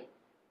way.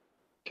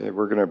 Okay,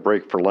 we're going to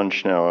break for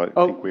lunch now.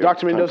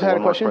 Dr. Mendoza had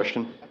a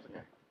question?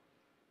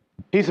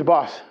 He's the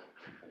boss.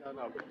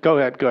 No. Go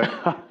ahead.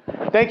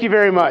 Thank you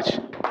very much.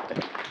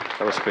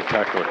 That was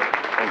spectacular.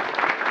 Thank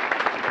you.